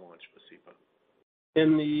expanded to launch Vascepa.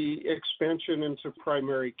 In the expansion into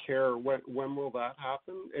primary care, when will that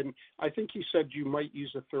happen? And I think you said you might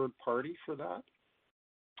use a third party for that.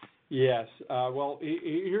 Yes. Well,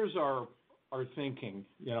 here's our thinking.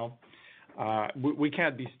 We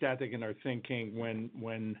can't be static in our thinking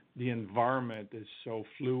when the environment is so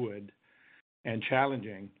fluid and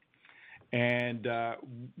challenging. And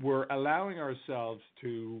we're allowing ourselves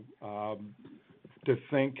to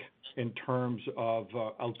think in terms of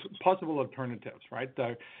possible alternatives, right?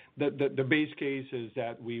 The base case is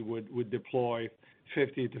that we would deploy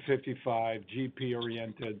 50 to 55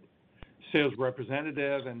 GP-oriented sales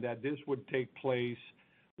representative, and that this would take place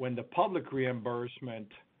when the public reimbursement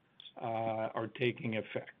are taking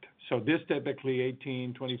effect. So this typically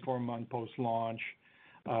 18, 24-month post-launch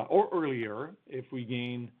or earlier if we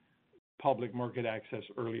gain public market access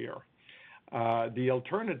earlier. The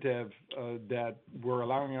alternative that we're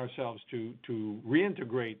allowing ourselves to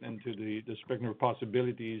reintegrate into the spectrum of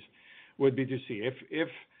possibilities would be to see if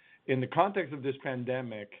in the context of this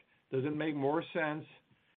pandemic, does it make more sense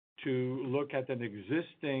to look at an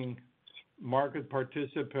existing market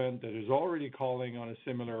participant that is already calling on a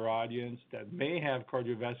similar audience that may have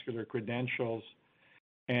cardiovascular credentials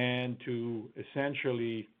and to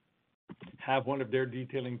essentially have one of their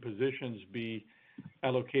detailing positions be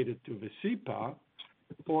allocated to Vascepa,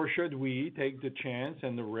 or should we take the chance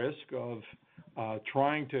and the risk of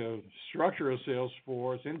trying to structure a sales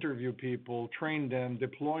force, interview people, train them,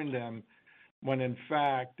 deploying them, when in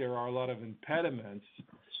fact there are a lot of impediments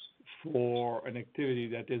for an activity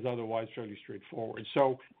that is otherwise fairly straightforward.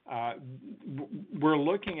 So we're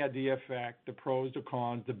looking at the effect, the pros, the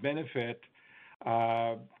cons, the benefit.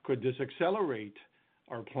 Could this accelerate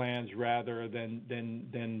our plans rather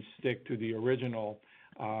than stick to the original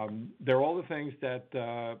They're all the things that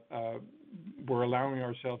we're allowing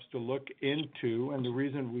ourselves to look into, and the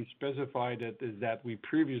reason we specified it is that we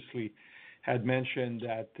previously had mentioned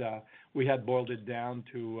that we had boiled it down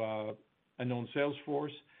to a known sales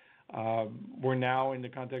force. We're now, in the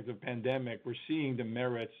context of pandemic, we're seeing the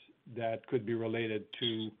merits that could be related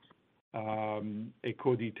to a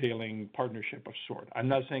co-detailing partnership of sort. I'm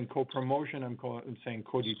not saying co-promotion, I'm saying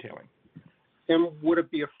co-detailing. And would it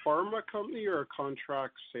be a pharma company or a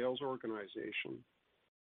contract sales organization?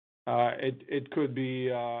 It could be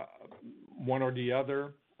one or the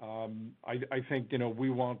other. I think, we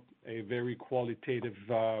want a very qualitative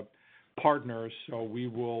partner, so we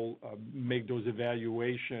will make those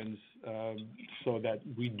evaluations so that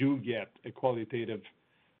we do get a qualitative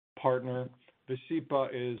partner. Vascepa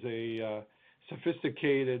is a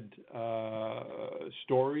sophisticated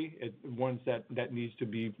story, one that needs to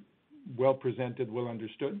be well presented, well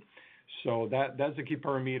understood. So that's a key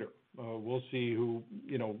parameter. We'll see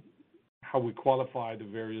how we qualify the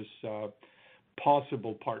various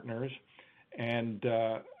possible partners. And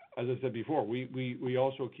as I said before, we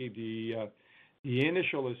also keep the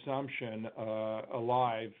initial assumption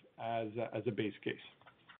alive as a base case.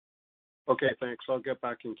 Okay, thanks. I'll get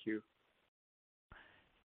back in queue.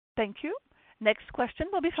 Thank you. Next question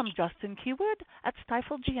will be from Justin Keywood at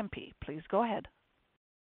Stifel GMP. Please go ahead.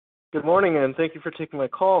 Good morning, and thank you for taking my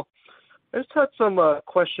call. I just had some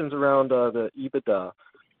questions around the EBITDA.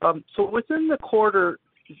 So within the quarter,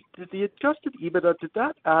 did the adjusted EBITDA, did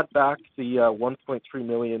that add back the $1.3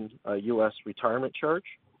 million U.S. retirement charge?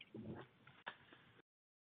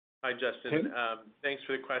 Hi, Justin. Thanks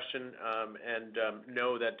for the question.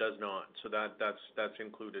 No, that does not. So that's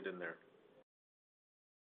included in there.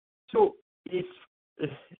 So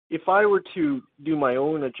if I were to do my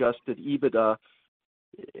own adjusted EBITDA,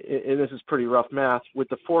 and this is pretty rough math, with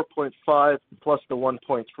the 4.5 plus the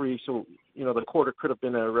 1.3, so the quarter could have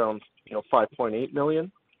been around 5.8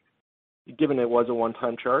 million, given it was a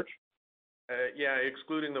one-time charge. Yeah,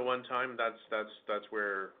 excluding the one-time, that's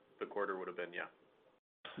where the quarter would have been.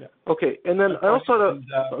 Yeah. Okay, and then I also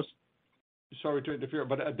sorry to interfere,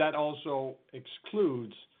 but that also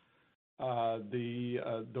excludes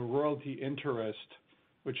the royalty interest,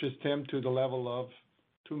 which is, Tim, to the level of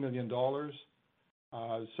 $2 million.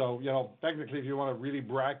 So technically, if you want to really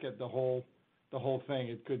bracket the whole thing,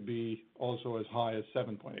 it could be also as high as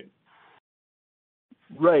 7.8.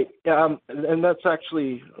 Right, and that's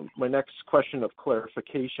actually my next question of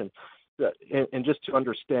clarification. And just to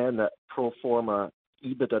understand that pro forma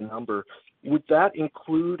EBITDA number, would that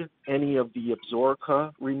include any of the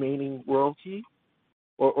Absorica remaining royalty,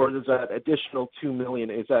 or is that additional $2 million?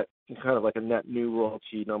 Is that kind of like a net new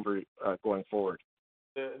royalty number going forward?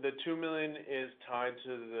 The $2 million is tied to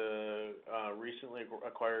the recently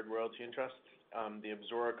acquired royalty interest. The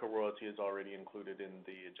Absorica royalty is already included in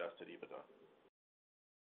the adjusted EBITDA.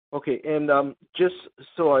 Okay, and just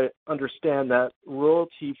so I understand that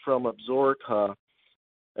royalty from Absorica,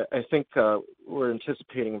 I think we're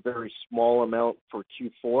anticipating a very small amount for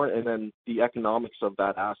Q4, and then the economics of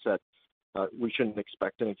that asset, we shouldn't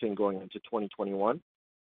expect anything going into 2021?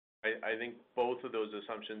 I think both of those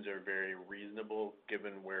assumptions are very reasonable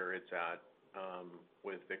given where it's at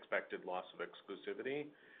with expected loss of exclusivity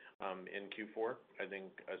in Q4. I think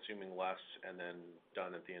assuming less and then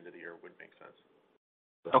done at the end of the year would make sense.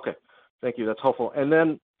 Okay, thank you. That's helpful. And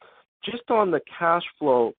then just on the cash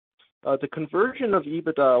flow, the conversion of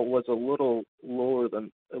EBITDA was a little lower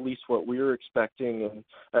than at least what we were expecting. And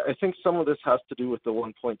I think some of this has to do with the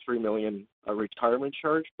 $1.3 million retirement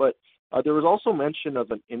charge, but there was also mention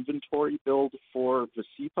of an inventory build for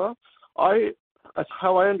Vascepa.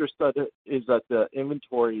 How I understood it is that the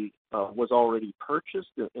inventory was already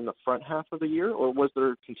purchased in the front half of the year, or was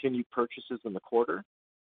there continued purchases in the quarter?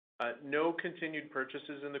 No continued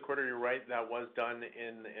purchases in the quarter. You're right, that was done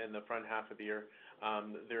in the front half of the year.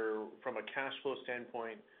 From a cash flow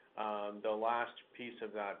standpoint, the last piece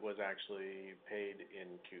of that was actually paid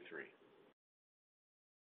in Q3.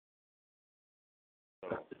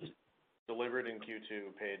 So delivered in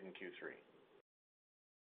Q2, paid in Q3.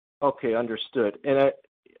 Okay, understood. And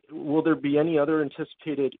will there be any other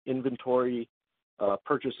anticipated inventory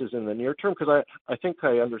purchases in the near term? Because I think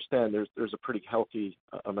I understand there's a pretty healthy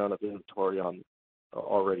amount of inventory on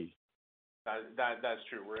already. That's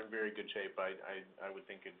true. We're in very good shape. I would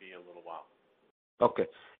think it'd be a little while. Okay.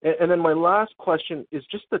 And then my last question is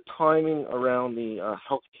just the timing around the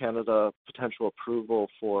Health Canada potential approval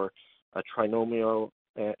for Trinomio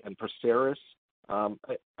and Proseris. I'm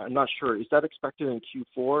not sure. Is that expected in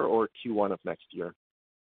Q4 or Q1 of next year?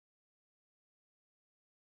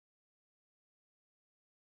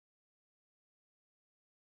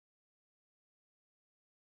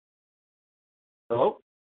 Hello?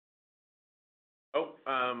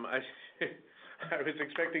 I was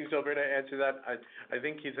expecting Gilbert to answer that. I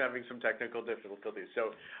think he's having some technical difficulties.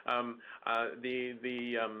 So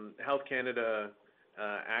the Health Canada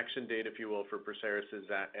action date, if you will, for PERSERIS is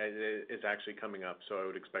actually coming up. So I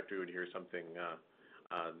would expect we would hear something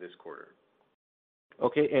this quarter.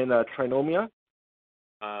 Okay, and Trinomia?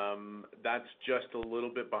 That's just a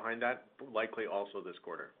little bit behind that, likely also this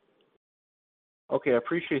quarter. Okay, I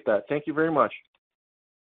appreciate that. Thank you very much.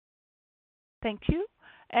 Thank you.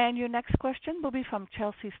 And your next question will be from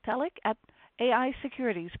Chelsea Stellick at AI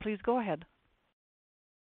Securities. Please go ahead.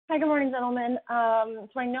 Hi, good morning, gentlemen.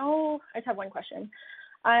 So I just have one question.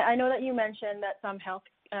 I know that you mentioned that some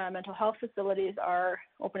mental health facilities are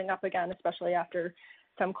opening up again, especially after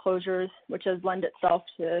some closures, which has lent itself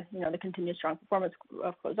to the continued strong performance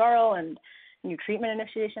of Clozaril and new treatment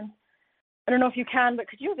initiation. I don't know if you can, but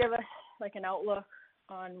could you give us an outlook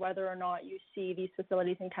on whether or not you see these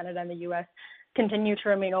facilities in Canada and the U.S. continue to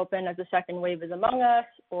remain open as the second wave is among us,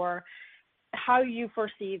 or how you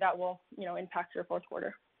foresee that will impact your fourth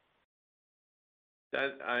quarter?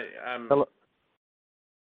 Hello.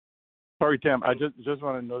 Sorry, Tim. I just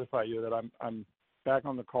want to notify you that I'm back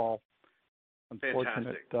on the call.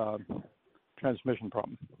 Unfortunate transmission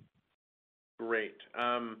problem. Great.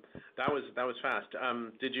 That was fast.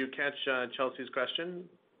 Did you catch Chelsea's question?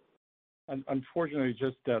 Unfortunately,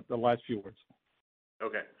 just the last few words.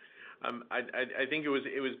 Okay. I think it was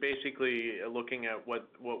basically looking at what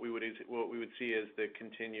we would see as the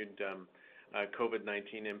continued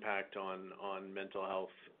COVID-19 impact on mental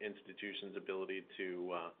health institutions' ability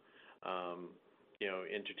to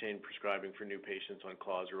entertain prescribing for new patients on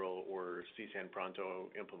Clozaril or CSAN Pronto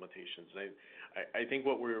implementations. I think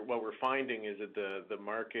what we're finding is that the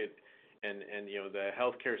market and the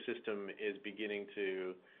healthcare system is beginning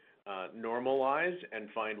to normalize and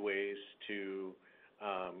find ways to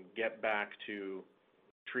get back to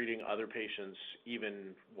treating other patients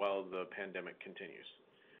even while the pandemic continues.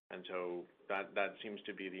 And so that seems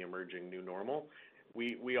to be the emerging new normal.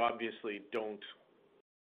 We obviously don't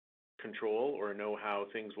control or know how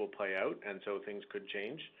things will play out, and so things could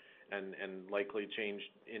change and likely change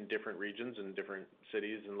in different regions and different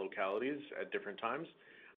cities and localities at different times.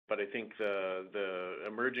 But I think the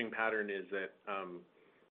emerging pattern is that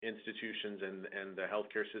institutions and the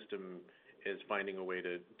healthcare system is finding a way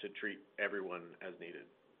to treat everyone as needed.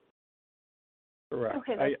 Correct.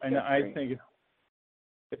 Okay, I think,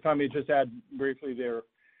 if I may just add briefly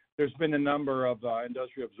there's been a number of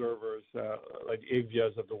industry observers like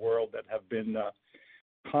AVIAs of the world that have been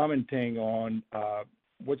commenting on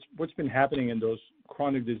what's been happening in those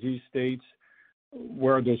chronic disease states,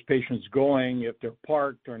 where are those patients going, if they're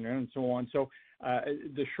parked and so on. So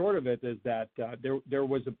the short of it is that there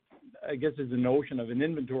was there's a notion of an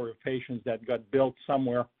inventory of patients that got built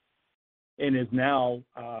somewhere and is now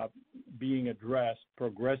being addressed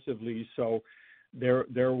progressively. So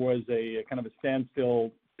there was a kind of a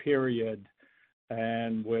standstill period,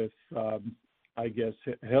 and with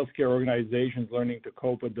healthcare organizations learning to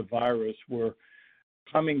cope with the virus, we're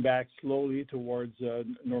coming back slowly towards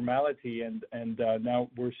normality, and now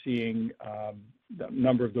we're seeing the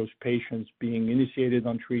number of those patients being initiated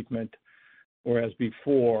on treatment, whereas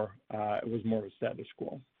before it was more of a status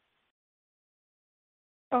quo.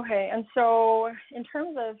 Okay, and so in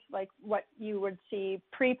terms of what you would see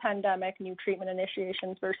pre-pandemic new treatment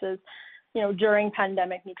initiations versus during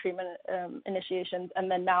pandemic new treatment initiations, and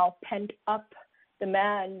then now pent up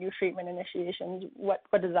demand new treatment initiations, what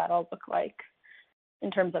does that all look like in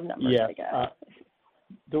terms of numbers? Yeah, I guess.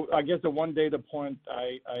 I guess the one data point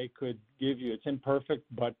I could give you, it's imperfect,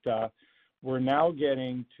 but we're now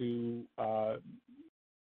getting to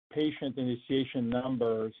patient initiation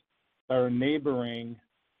numbers that are neighboring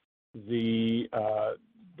the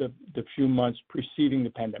few months preceding the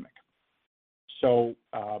pandemic. So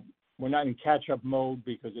we're not in catch-up mode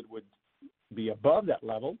because it would be above that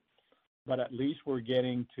level, but at least we're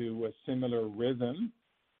getting to a similar rhythm,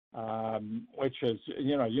 which is,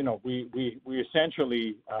 we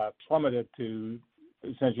essentially plummeted to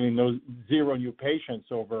essentially zero new patients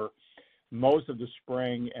over most of the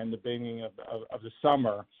spring and the beginning of the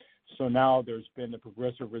summer. So now there's been a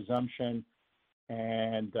progressive resumption,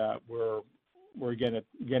 and we're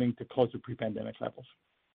getting to close to pre-pandemic levels.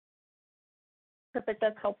 Perfect.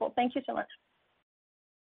 That's helpful. Thank you so much.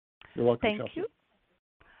 You're welcome, Thank Chelsea. you.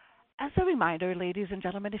 As a reminder, ladies and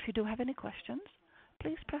gentlemen, if you do have any questions,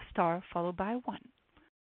 please press star followed by 1.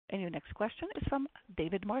 And your next question is from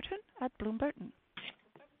David Martin at Bloom Burton.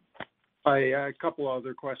 Hi, a couple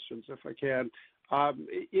other questions, if I can.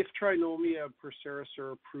 If Trinomia and PERSERIS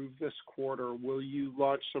are approved this quarter, will you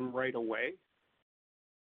launch them right away?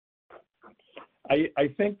 I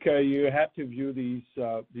think you have to view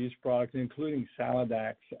these products, including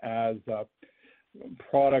Saladax, as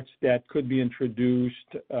products that could be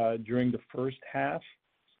introduced during the first half.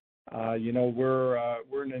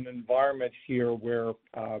 We're in an environment here where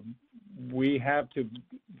we have to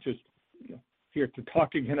just here to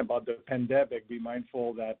talk again about the pandemic. Be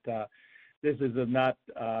mindful that this is not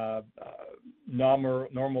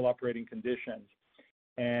normal operating conditions,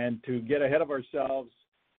 and to get ahead of ourselves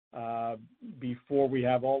before we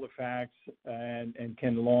have all the facts and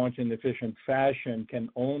can launch in efficient fashion can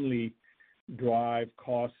only drive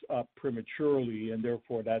costs up prematurely, and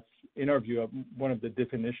therefore that's, in our view, one of the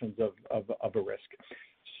definitions of a risk.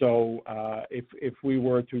 So if we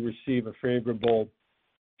were to receive a favorable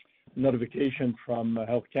notification from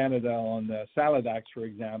Health Canada on the Saladax, for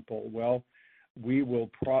example, well, we will,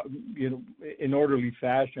 in orderly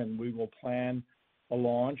fashion, we will plan a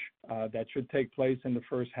launch that should take place in the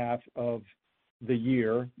first half of the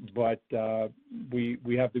year, but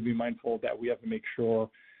we have to be mindful that we have to make sure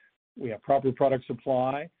we have proper product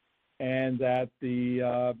supply and that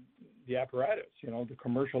the apparatus, the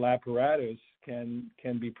commercial apparatus can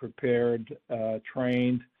be prepared,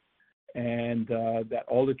 trained, and that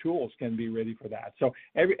all the tools can be ready for that. So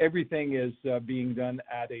everything is being done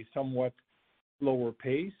at a somewhat slower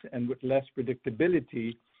pace and with less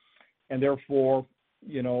predictability, and therefore,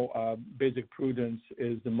 basic prudence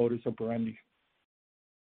is the modus operandi.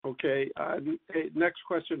 Okay. Next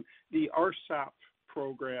question. The RSAP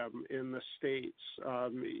program in the States.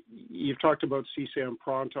 You've talked about CSAN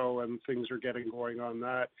Pronto and things are getting going on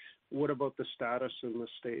that. What about the status in the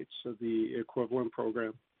States of the equivalent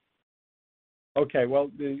program? Okay, well,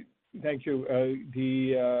 thank you.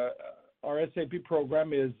 The RSAP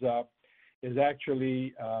program is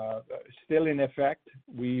actually still in effect.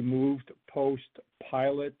 We moved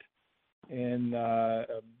post-pilot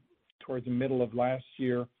towards the middle of last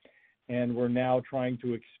year, and we're now trying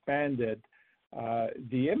to expand it.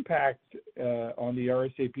 The impact on the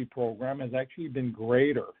RSAP program has actually been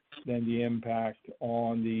greater than the impact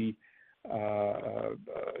on the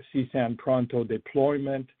CSAN Pronto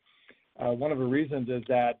deployment. One of the reasons is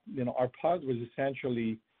that our pod was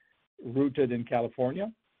essentially rooted in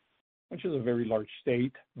California, which is a very large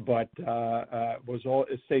state, but was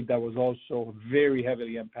a state that was also very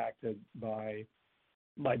heavily impacted by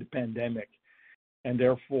the pandemic. And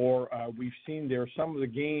therefore, we've seen there some of the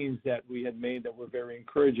gains that we had made that were very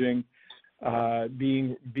encouraging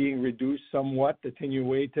being reduced somewhat,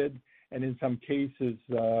 attenuated, and in some cases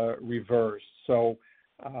reversed. So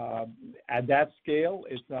at that scale,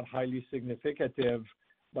 it's not highly significant,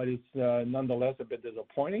 but it's nonetheless a bit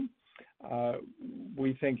disappointing.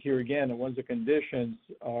 We think here again, that once the conditions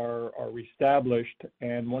are established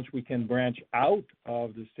and once we can branch out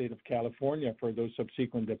of the state of California for those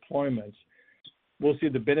subsequent deployments, we'll see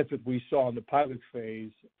the benefit we saw in the pilot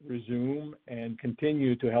phase resume and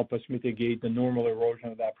continue to help us mitigate the normal erosion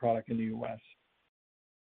of that product in the U.S.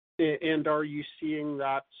 And are you seeing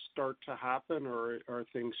that start to happen, or are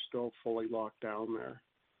things still fully locked down there?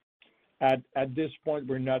 At this point,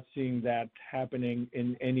 we're not seeing that happening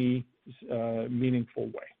in any meaningful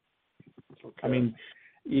way. Okay. I mean,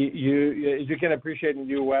 as you can appreciate in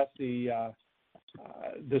the U.S.,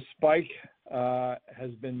 the spike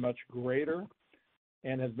has been much greater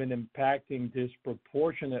and has been impacting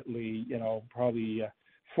disproportionately, probably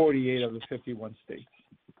 48 of the 51 states.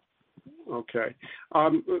 Okay.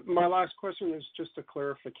 My last question is just a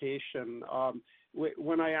clarification.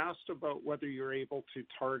 When I asked about whether you're able to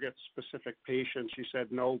target specific patients, you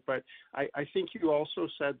said no, but I think you also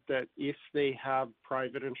said that if they have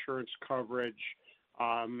private insurance coverage,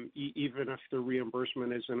 even if the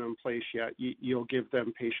reimbursement isn't in place yet, you'll give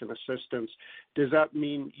them patient assistance. Does that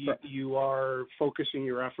mean you are focusing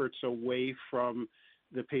your efforts away from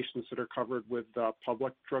the patients that are covered with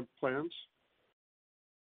public drug plans?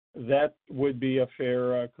 That would be a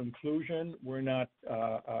fair conclusion. We're not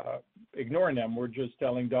ignoring them. We're just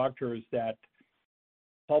telling doctors that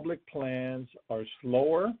public plans are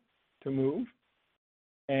slower to move,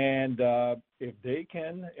 and if they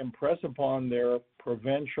can impress upon their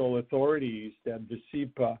provincial authorities that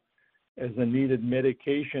Visipa is a needed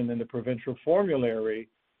medication in the provincial formulary,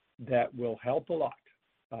 that will help a lot.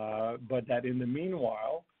 But that in the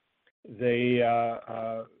meanwhile, they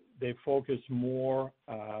focus more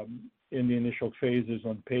in the initial phases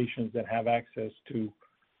on patients that have access to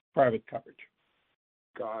private coverage.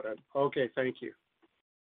 Got it. Okay, thank you.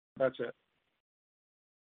 That's it.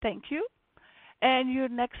 Thank you. And your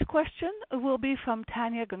next question will be from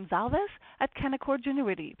Tanya Gonzalez at Canaccord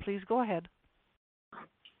Genuity. Please go ahead.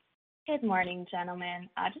 Good morning, gentlemen.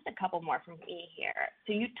 Just a couple more from me here.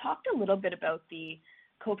 So you talked a little bit about the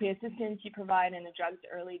copay assistance you provide in the drug's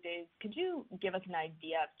early days. Could you give us an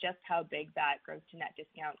idea of just how big that gross to net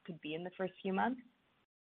discount could be in the first few months?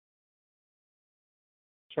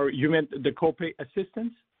 Sorry, you meant the copay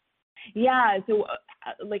assistance? Yeah. So,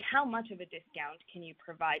 like, how much of a discount can you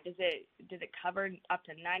provide? Does it cover up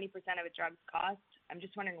to 90% of a drug's cost? I'm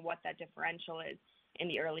just wondering what that differential is in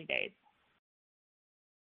the early days.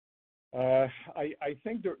 I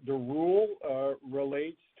think the rule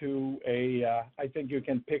relates to I think you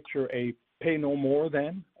can picture a pay no more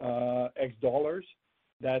than X dollars.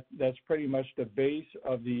 That's pretty much the base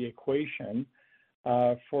of the equation.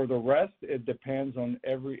 For the rest, it depends on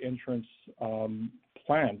every insurance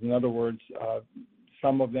plan. In other words,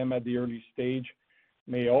 some of them at the early stage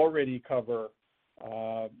may already cover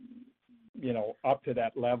up to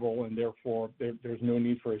that level, and therefore there's no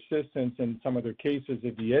need for assistance. In some other cases,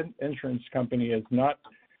 if the insurance company has not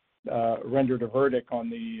rendered a verdict on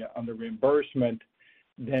the reimbursement,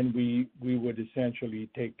 then we would essentially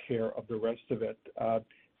take care of the rest of it.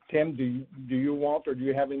 Tim, do you want, or do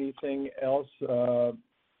you have anything else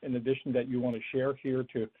in addition that you want to share here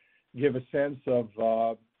to give a sense of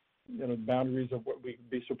the boundaries of what we could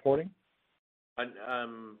be supporting?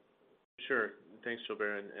 Sure. Thanks,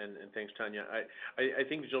 Gilbert, and thanks, Tanya. I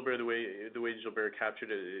think, Gilbert, the way Gilbert captured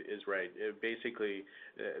it is right. Basically,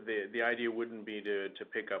 the idea wouldn't be to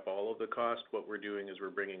pick up all of the cost. What we're doing is we're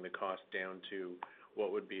bringing the cost down to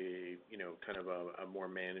what would be, kind of a more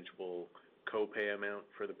manageable copay amount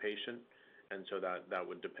for the patient, and so that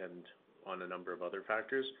would depend on a number of other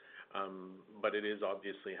factors. But it is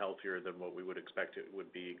obviously healthier than what we would expect it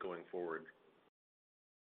would be going forward.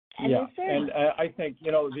 And yeah, and I think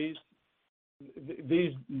these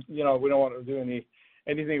we don't want to do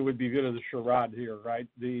anything that would be good as a charade here, right?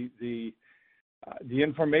 The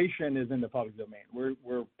information is in the public domain.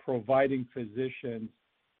 We're providing physicians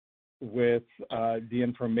with the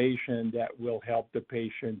information that will help the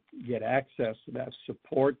patient get access to that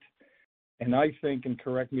support. And I think, and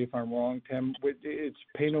correct me if I'm wrong, Tim, it's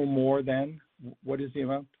pay no more than, what is the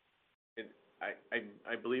amount?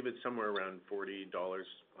 I believe it's somewhere around $40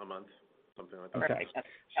 a month, something like that. Okay.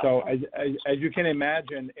 So as you can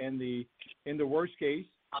imagine, in the worst case,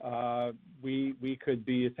 we could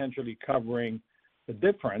be essentially covering the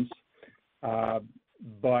difference.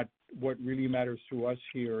 But what really matters to us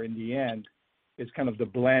here in the end is kind of the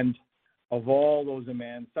blend of all those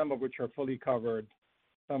demands, some of which are fully covered,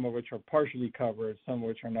 some of which are partially covered, some of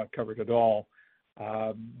which are not covered at all.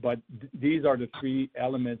 But these are the three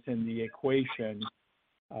elements in the equation.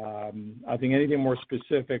 I think anything more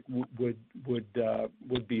specific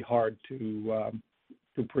would be hard to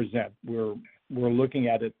present. We're looking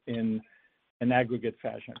at it in an aggregate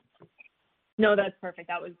fashion. No, that's perfect.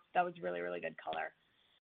 That was really, really good color.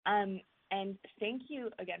 And thank you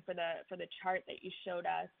again for the chart that you showed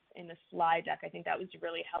us in the slide deck. I think that was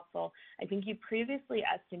really helpful. I think you previously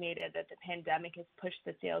estimated that the pandemic has pushed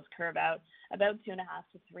the sales curve out about 2.5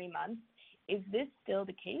 to 3 months. Is this still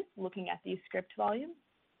the case, looking at these script volumes?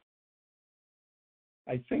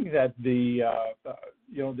 I think that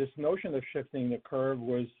this notion of shifting the curve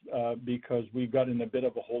was because we got in a bit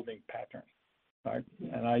of a holding pattern, right?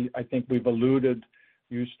 And I think we've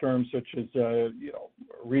used terms such as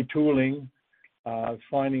retooling,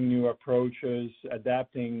 finding new approaches,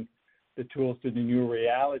 adapting the tools to the new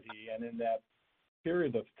reality. And in that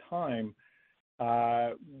period of time,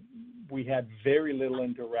 we had very little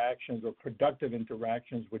interactions or productive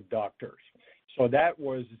interactions with doctors. So that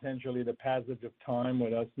was essentially the passage of time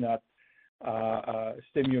with us not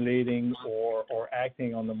stimulating or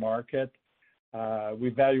acting on the market. We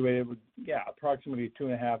evaluated approximately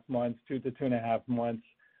 2.5 months, 2 to 2.5 months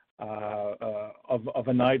of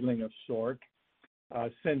an idling of sort.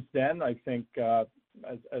 Since then, I think, as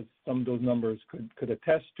some of those numbers could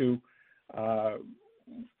attest to,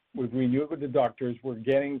 we've renewed with the doctors. We're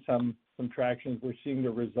getting some traction. We're seeing the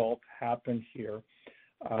results happen here.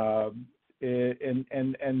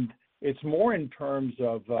 And it's more in terms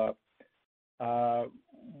of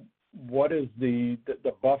what is the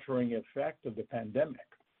buffering effect of the pandemic,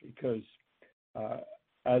 because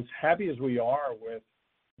as happy as we are with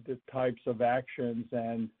the types of actions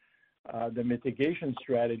and the mitigation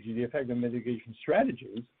strategy, the effective mitigation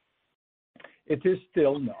strategies, it is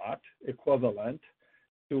still not equivalent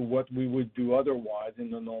to what we would do otherwise in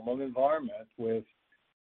the normal environment with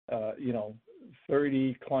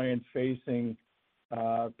 30 client-facing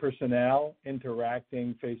personnel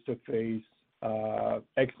interacting face-to-face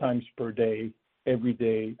X times per day, every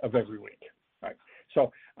day of every week. Right.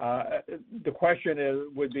 So the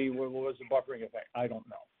question would be, what was the buffering effect? I don't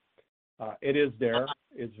know. It is there.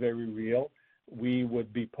 It's very real. We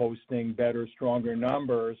would be posting better, stronger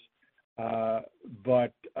numbers,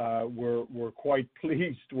 but we're quite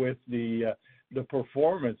pleased with the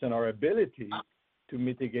performance and our ability to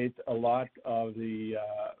mitigate a lot of the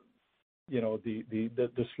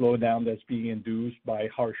slowdown that's being induced by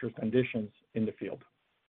harsher conditions in the field.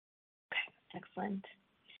 Okay, excellent.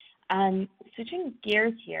 Switching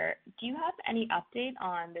gears here, do you have any update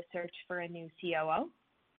on the search for a new COO?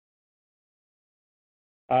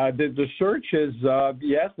 The search is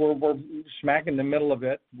yes, we're smack in the middle of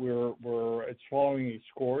it. It's following its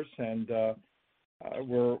course, and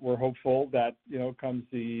we're hopeful that comes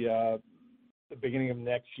the beginning of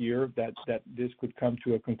next year that this could come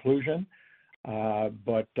to a conclusion,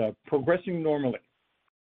 but progressing normally.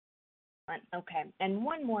 Okay, and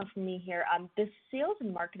one more from me here. The sales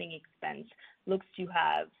and marketing expense looks to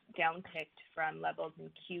have downticked from levels in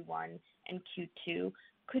Q1 and Q2.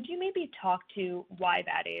 Could you maybe talk to why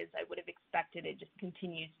that is? I would have expected it just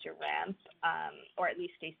continues to ramp, or at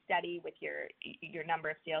least stay steady with your number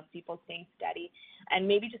of salespeople staying steady, and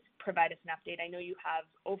maybe just provide us an update. I know you have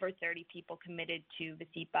over 30 people committed to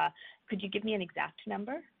Vascepa. Could you give me an exact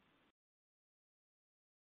number?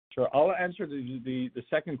 Sure. I'll answer the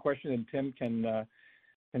second question, and Tim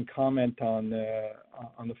can comment on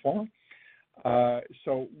the former.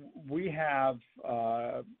 So we have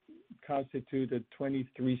constituted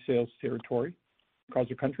 23 sales territory across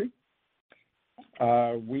the country.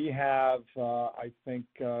 We have, I think,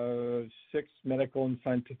 6 medical and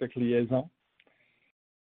scientific liaisons.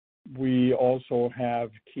 We also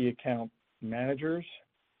have key account managers,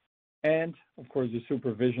 and of course the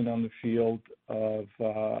supervision on the field of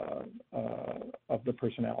the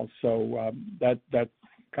personnel. So that's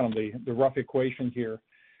kind of the rough equation here.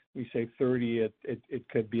 We say 30, it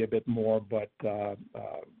could be a bit more, but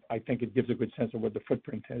I think it gives a good sense of what the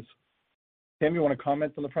footprint is. Tim, you want to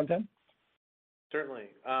comment on the front end? Certainly.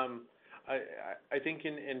 I think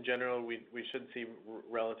in general we should see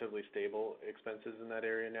relatively stable expenses in that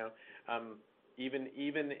area now. Even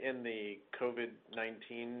in the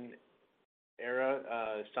COVID-19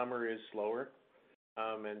 era, summer is slower,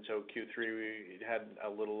 and so Q3 we had a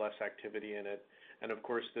little less activity in it. And of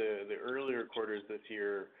course, the earlier quarters this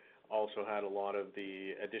year also had a lot of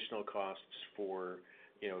the additional costs for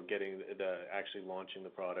getting actually launching the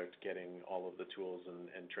product, getting all of the tools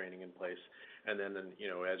and training in place. And then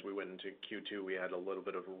as we went into Q2, we had a little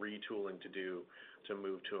bit of retooling to do to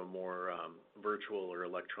move to a more virtual or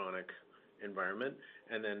electronic environment,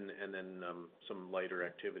 and then some lighter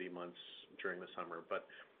activity months during the summer. But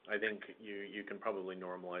I think you can probably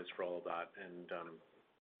normalize for all of that and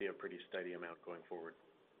be a pretty steady amount going forward.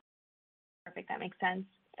 Perfect. That makes sense.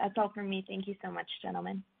 That's all from me. Thank you so much,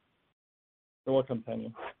 gentlemen. You're welcome, Tanya.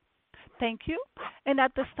 Thank you. And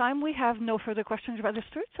at this time, we have no further questions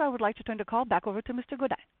registered, so I would like to turn the call back over to Mr.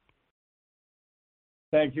 Godin.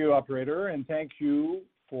 Thank you, operator, and thank you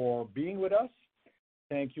for being with us.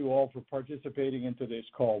 Thank you all for participating in today's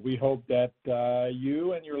call. We hope that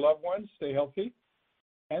you and your loved ones stay healthy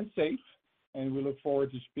and safe, and we look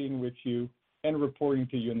forward to speaking with you and reporting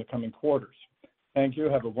to you in the coming quarters. Thank you.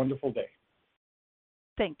 Have a wonderful day.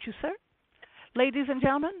 Thank you, sir. Ladies and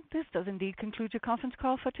gentlemen, this does indeed conclude your conference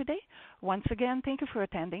call for today. Once again, thank you for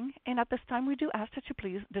attending, and at this time we do ask that you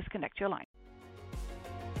please disconnect your line.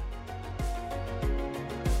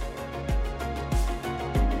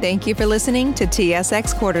 Thank you for listening to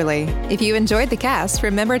TSX Quarterly. If you enjoyed the cast,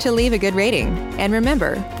 remember to leave a good rating. And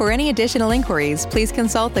remember, for any additional inquiries, please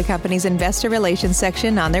consult the company's investor relations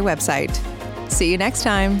section on their website. See you next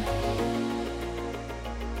time.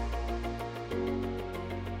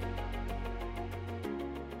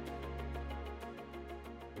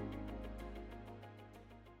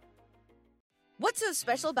 What's so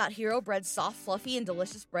special about Hero Bread's soft, fluffy, and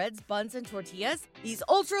delicious breads, buns, and tortillas? These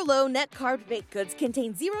ultra-low net-carb baked goods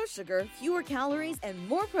contain zero sugar, fewer calories, and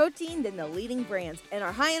more protein than the leading brands, and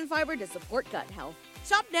are high in fiber to support gut health.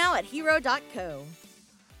 Shop now at hero.co.